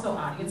all also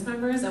audience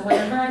members, and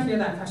whenever I hear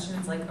that question,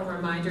 it's like a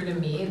reminder to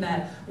me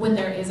that when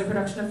there is a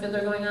production of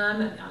Fiddler going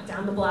on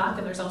down the block,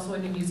 and there's also a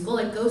new musical,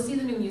 like, go see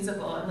the new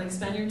musical, and, like,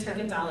 spend your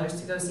ticket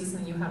dollars to go see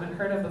something you haven't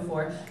heard of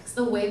before. It's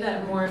the way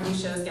that more of these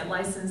shows get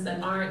licensed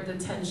that aren't the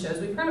 10 shows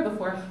we've heard of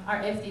before,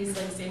 are if these,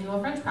 like, Samuel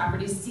French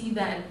properties see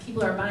that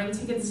people are buying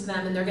tickets to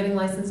them, and they're getting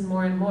licensed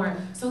more and more.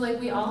 So, like,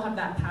 we all have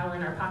that power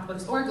in our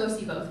pocketbooks, or go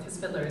see both, because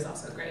Fiddler is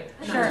also great.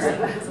 Sure.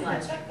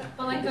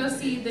 But like, go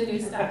see the new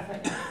stuff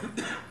right now. I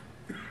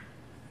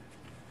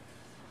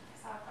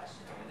saw a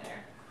question over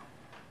there.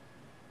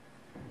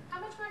 How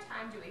much more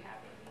time do we have,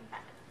 Amy?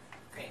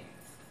 Great.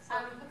 We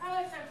probably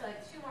have time for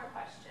like 2 more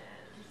questions.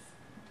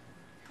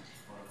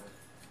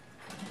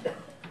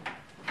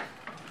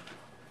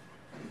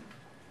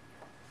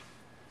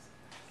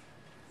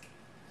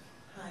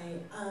 Hi,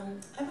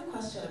 I have a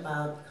question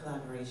about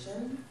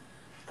collaboration.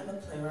 I'm a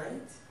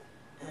playwright,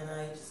 and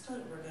I just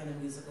started working on a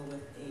musical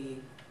with a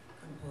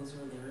composer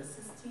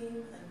lyricist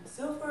team, and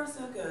so far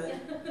so good.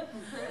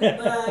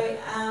 But I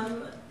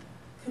am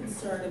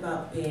concerned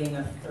about being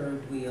a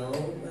third wheel,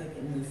 like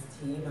in this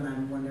team, and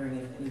I'm wondering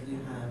if any of you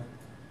have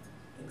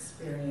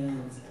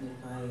experience and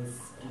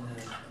advice in a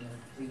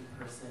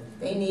 3-person.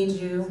 They need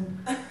you.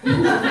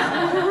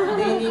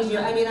 They need you.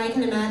 I mean, I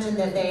can imagine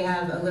that they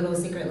have a little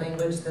secret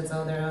language that's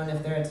all their own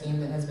if they're a team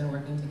that has been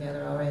working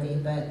together already.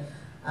 But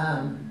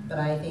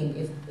I think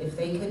if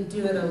they could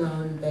do it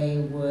alone, they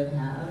would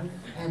have,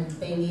 and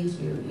they need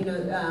you.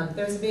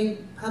 There's a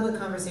big public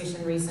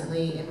conversation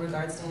recently in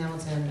regards to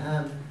Hamilton.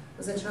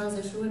 Was it Charles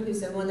Isherwood who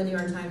said, one of the New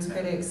York Times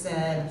critics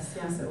said,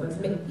 Yes, it was.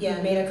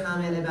 made a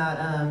comment about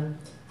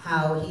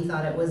how he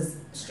thought it was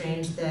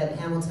strange that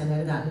Hamilton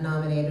had gotten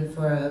nominated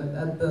for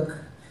a book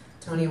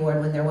Tony Award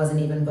when there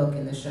wasn't even book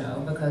in the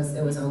show because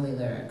there was only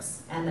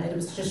lyrics. And it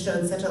just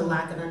showed such a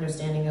lack of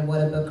understanding of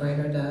what a book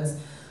writer does.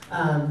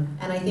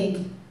 And I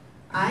think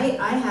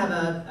I have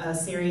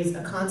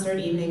a concert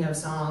evening of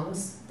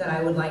songs that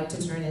I would like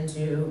to turn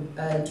into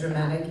a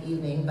dramatic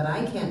evening, but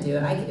I can't do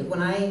it.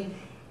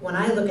 When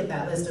I look at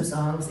that list of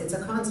songs, it's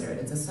a concert,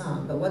 it's a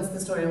song, but what's the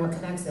story and what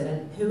connects it,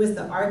 and who is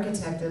the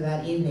architect of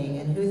that evening,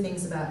 and who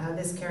thinks about how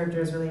this character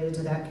is related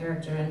to that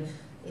character, and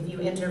if you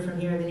enter from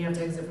here, then you have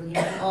to exit from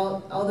here, and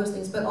all those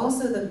things, but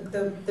also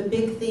the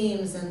big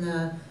themes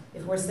and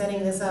if we're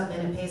setting this up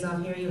and it pays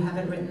off here, you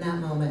haven't written that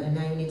moment, and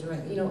now you need to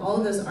write. All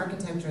of those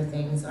architecture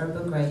things are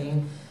book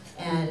writing,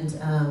 and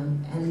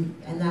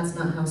that's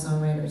not how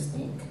songwriters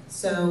think.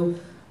 So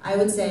I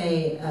would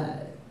say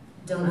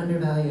don't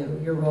undervalue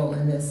your role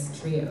in this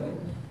trio.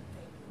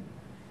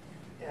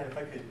 Yeah, if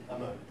I could,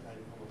 I'm a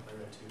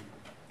playwright too,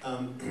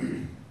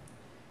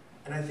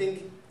 and I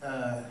think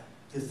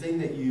the thing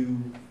that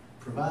you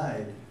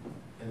provide,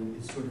 and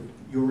it's sort of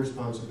your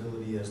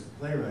responsibility as the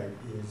playwright,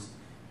 is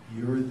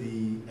you're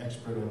the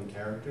expert on the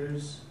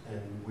characters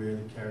and where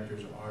the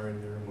characters are in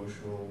their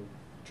emotional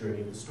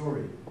journey of the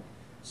story.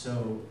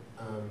 So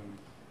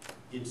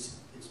it's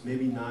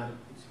maybe not,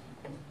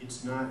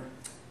 it's not,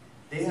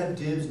 they have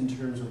dibs in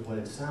terms of what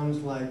it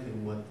sounds like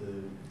and what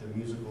the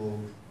musical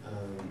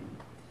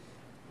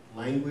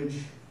language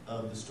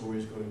of the story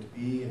is going to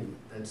be, and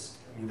it's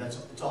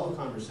all a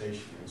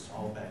conversation, it's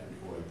all back and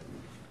forth.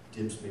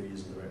 Dibs maybe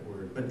isn't the right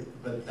word,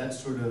 but that's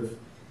sort of,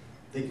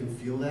 they can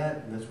feel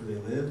that, and that's where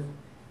they live.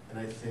 And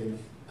I think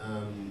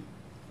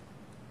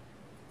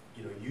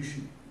you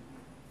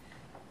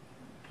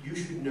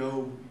should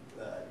know,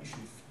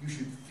 you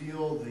should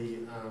feel the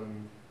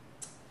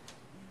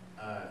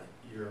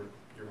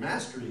your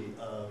mastery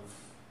of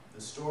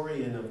the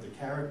story and of the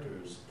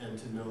characters, and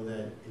to know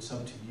that it's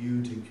up to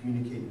you to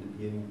communicate and to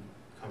be in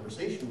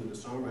conversation with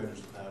the songwriters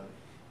about,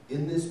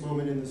 in this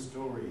moment in the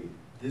story,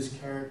 this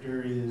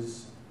character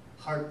is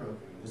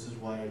heartbroken. This is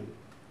why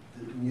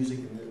the music,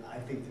 I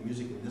think the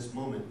music in this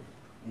moment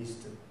needs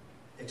to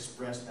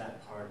express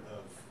that part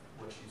of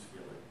what she's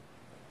feeling.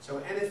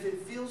 So, and if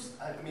it feels,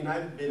 I mean,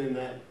 I've been in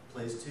that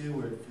place too,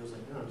 where it feels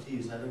like, oh,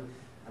 geez, I don't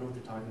know what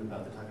they're talking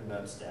about. They're talking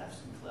about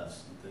staffs and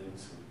clefs and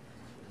things. And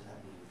what does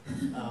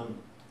that mean?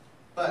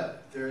 But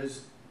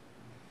there's,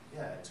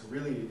 yeah, it's a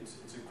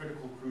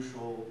critical,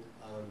 crucial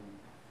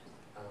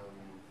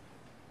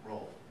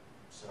role.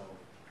 So,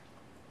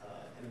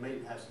 and it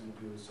might have something to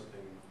do with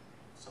something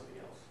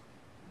else.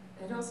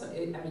 And also,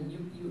 I mean,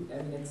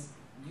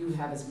 you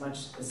have as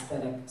much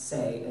aesthetic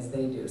say as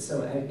they do.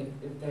 So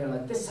if they're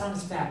like, this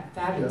song's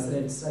fabulous, and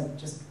it's like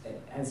just,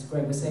 as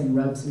Greg was saying,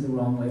 rubs you the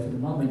wrong way for the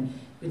moment,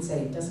 you'd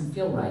say it doesn't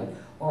feel right,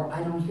 or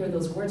I don't hear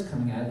those words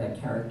coming out of that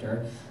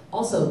character.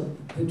 Also,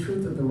 the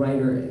truth of the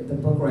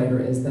book writer,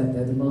 is that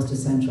they're the most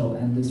essential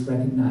and least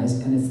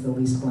recognized, and it's the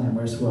least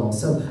glamorous role.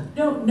 So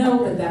don't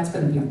know that that's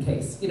going to be the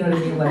case. You know what I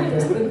mean? Like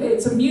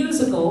it's a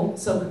musical,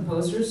 so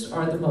composers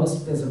are the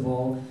most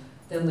visible,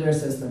 then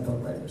lyricists, then book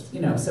writers.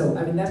 You know, so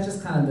I mean that's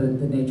just kind of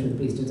the nature of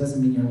the beast. It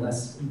doesn't mean you're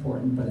less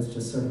important, but it's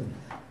just sort of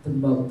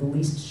the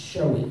least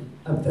showy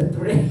of the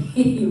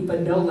three,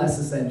 but no less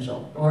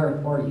essential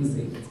or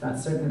easy. It's not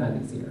certainly not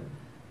easier.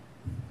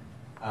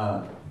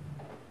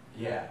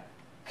 Yeah.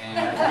 And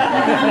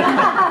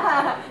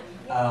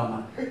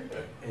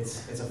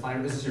it's a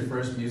fine. This is your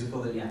first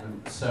musical that you've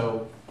been.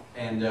 So,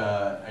 and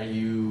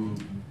do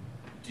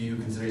you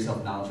consider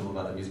yourself knowledgeable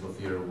about the musical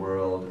theater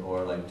world,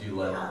 or like do you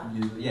like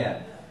music?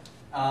 Yeah.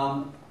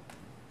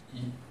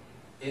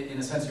 In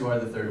a sense, you are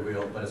the third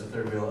wheel, but it's a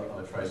third wheel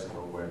of a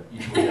tricycle where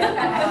each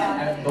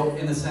wheel,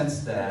 in the sense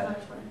that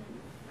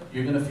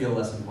you're going to feel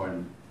less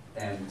important,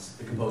 and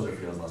the composer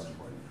feels less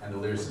important, and the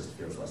lyricist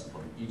feels less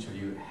important. Each of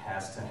you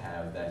has to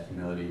have that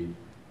humility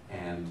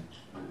and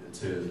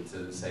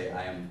to say,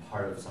 I am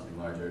part of something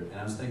larger. And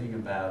I was thinking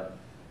about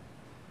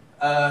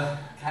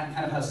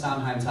kind of how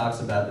Sondheim talks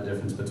about the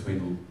difference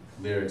between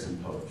lyrics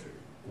and poetry,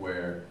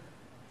 where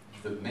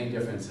the main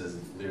difference is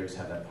lyrics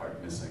have that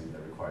part missing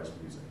that requires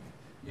music.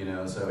 You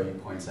know, so he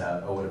points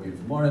out, oh, what a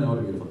beautiful morning, what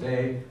a beautiful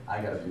day,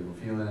 I got a beautiful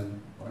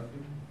feeling,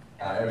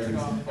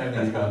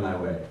 everything's going my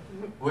way.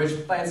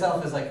 Which by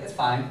itself is like, it's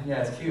fine,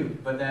 yeah, it's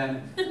cute, but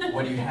then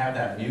when you have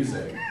that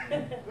music,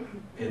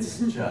 it's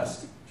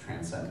just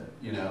transcendent,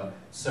 you know?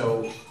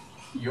 So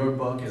your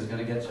book is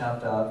gonna get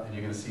chopped up, and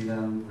you're gonna see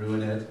them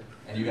ruin it,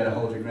 and you gotta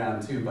hold your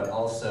ground too, but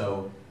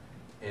also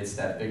it's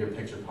that bigger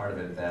picture part of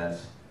it that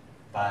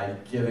by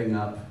giving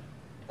up,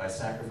 by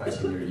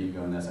sacrificing your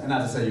ego in this, and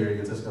not to say you're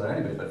egotistical or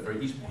anybody, but for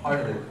each part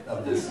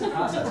of this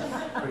process,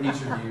 for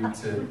each of you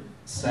to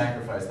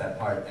sacrifice that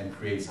part and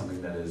create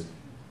something that is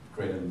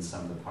greater than the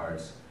sum of the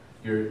parts,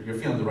 you're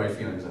feeling the right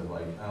feelings of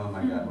like, oh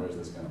my God, where's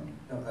this going?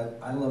 No,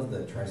 I love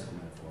the tricycle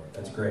metaphor.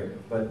 That's great.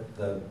 But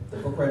the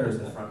book writer is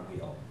the front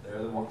wheel.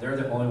 They're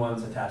the only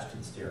ones attached to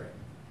the steering.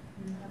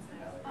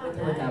 With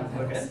or without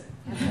pedals.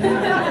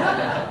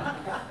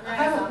 I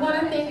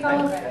want to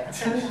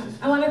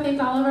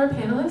thank all of our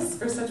panelists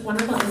for such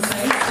wonderful insights.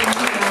 Thank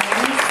you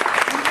guys.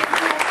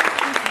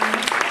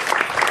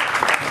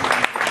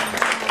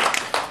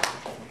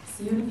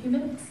 See you in a few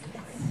minutes.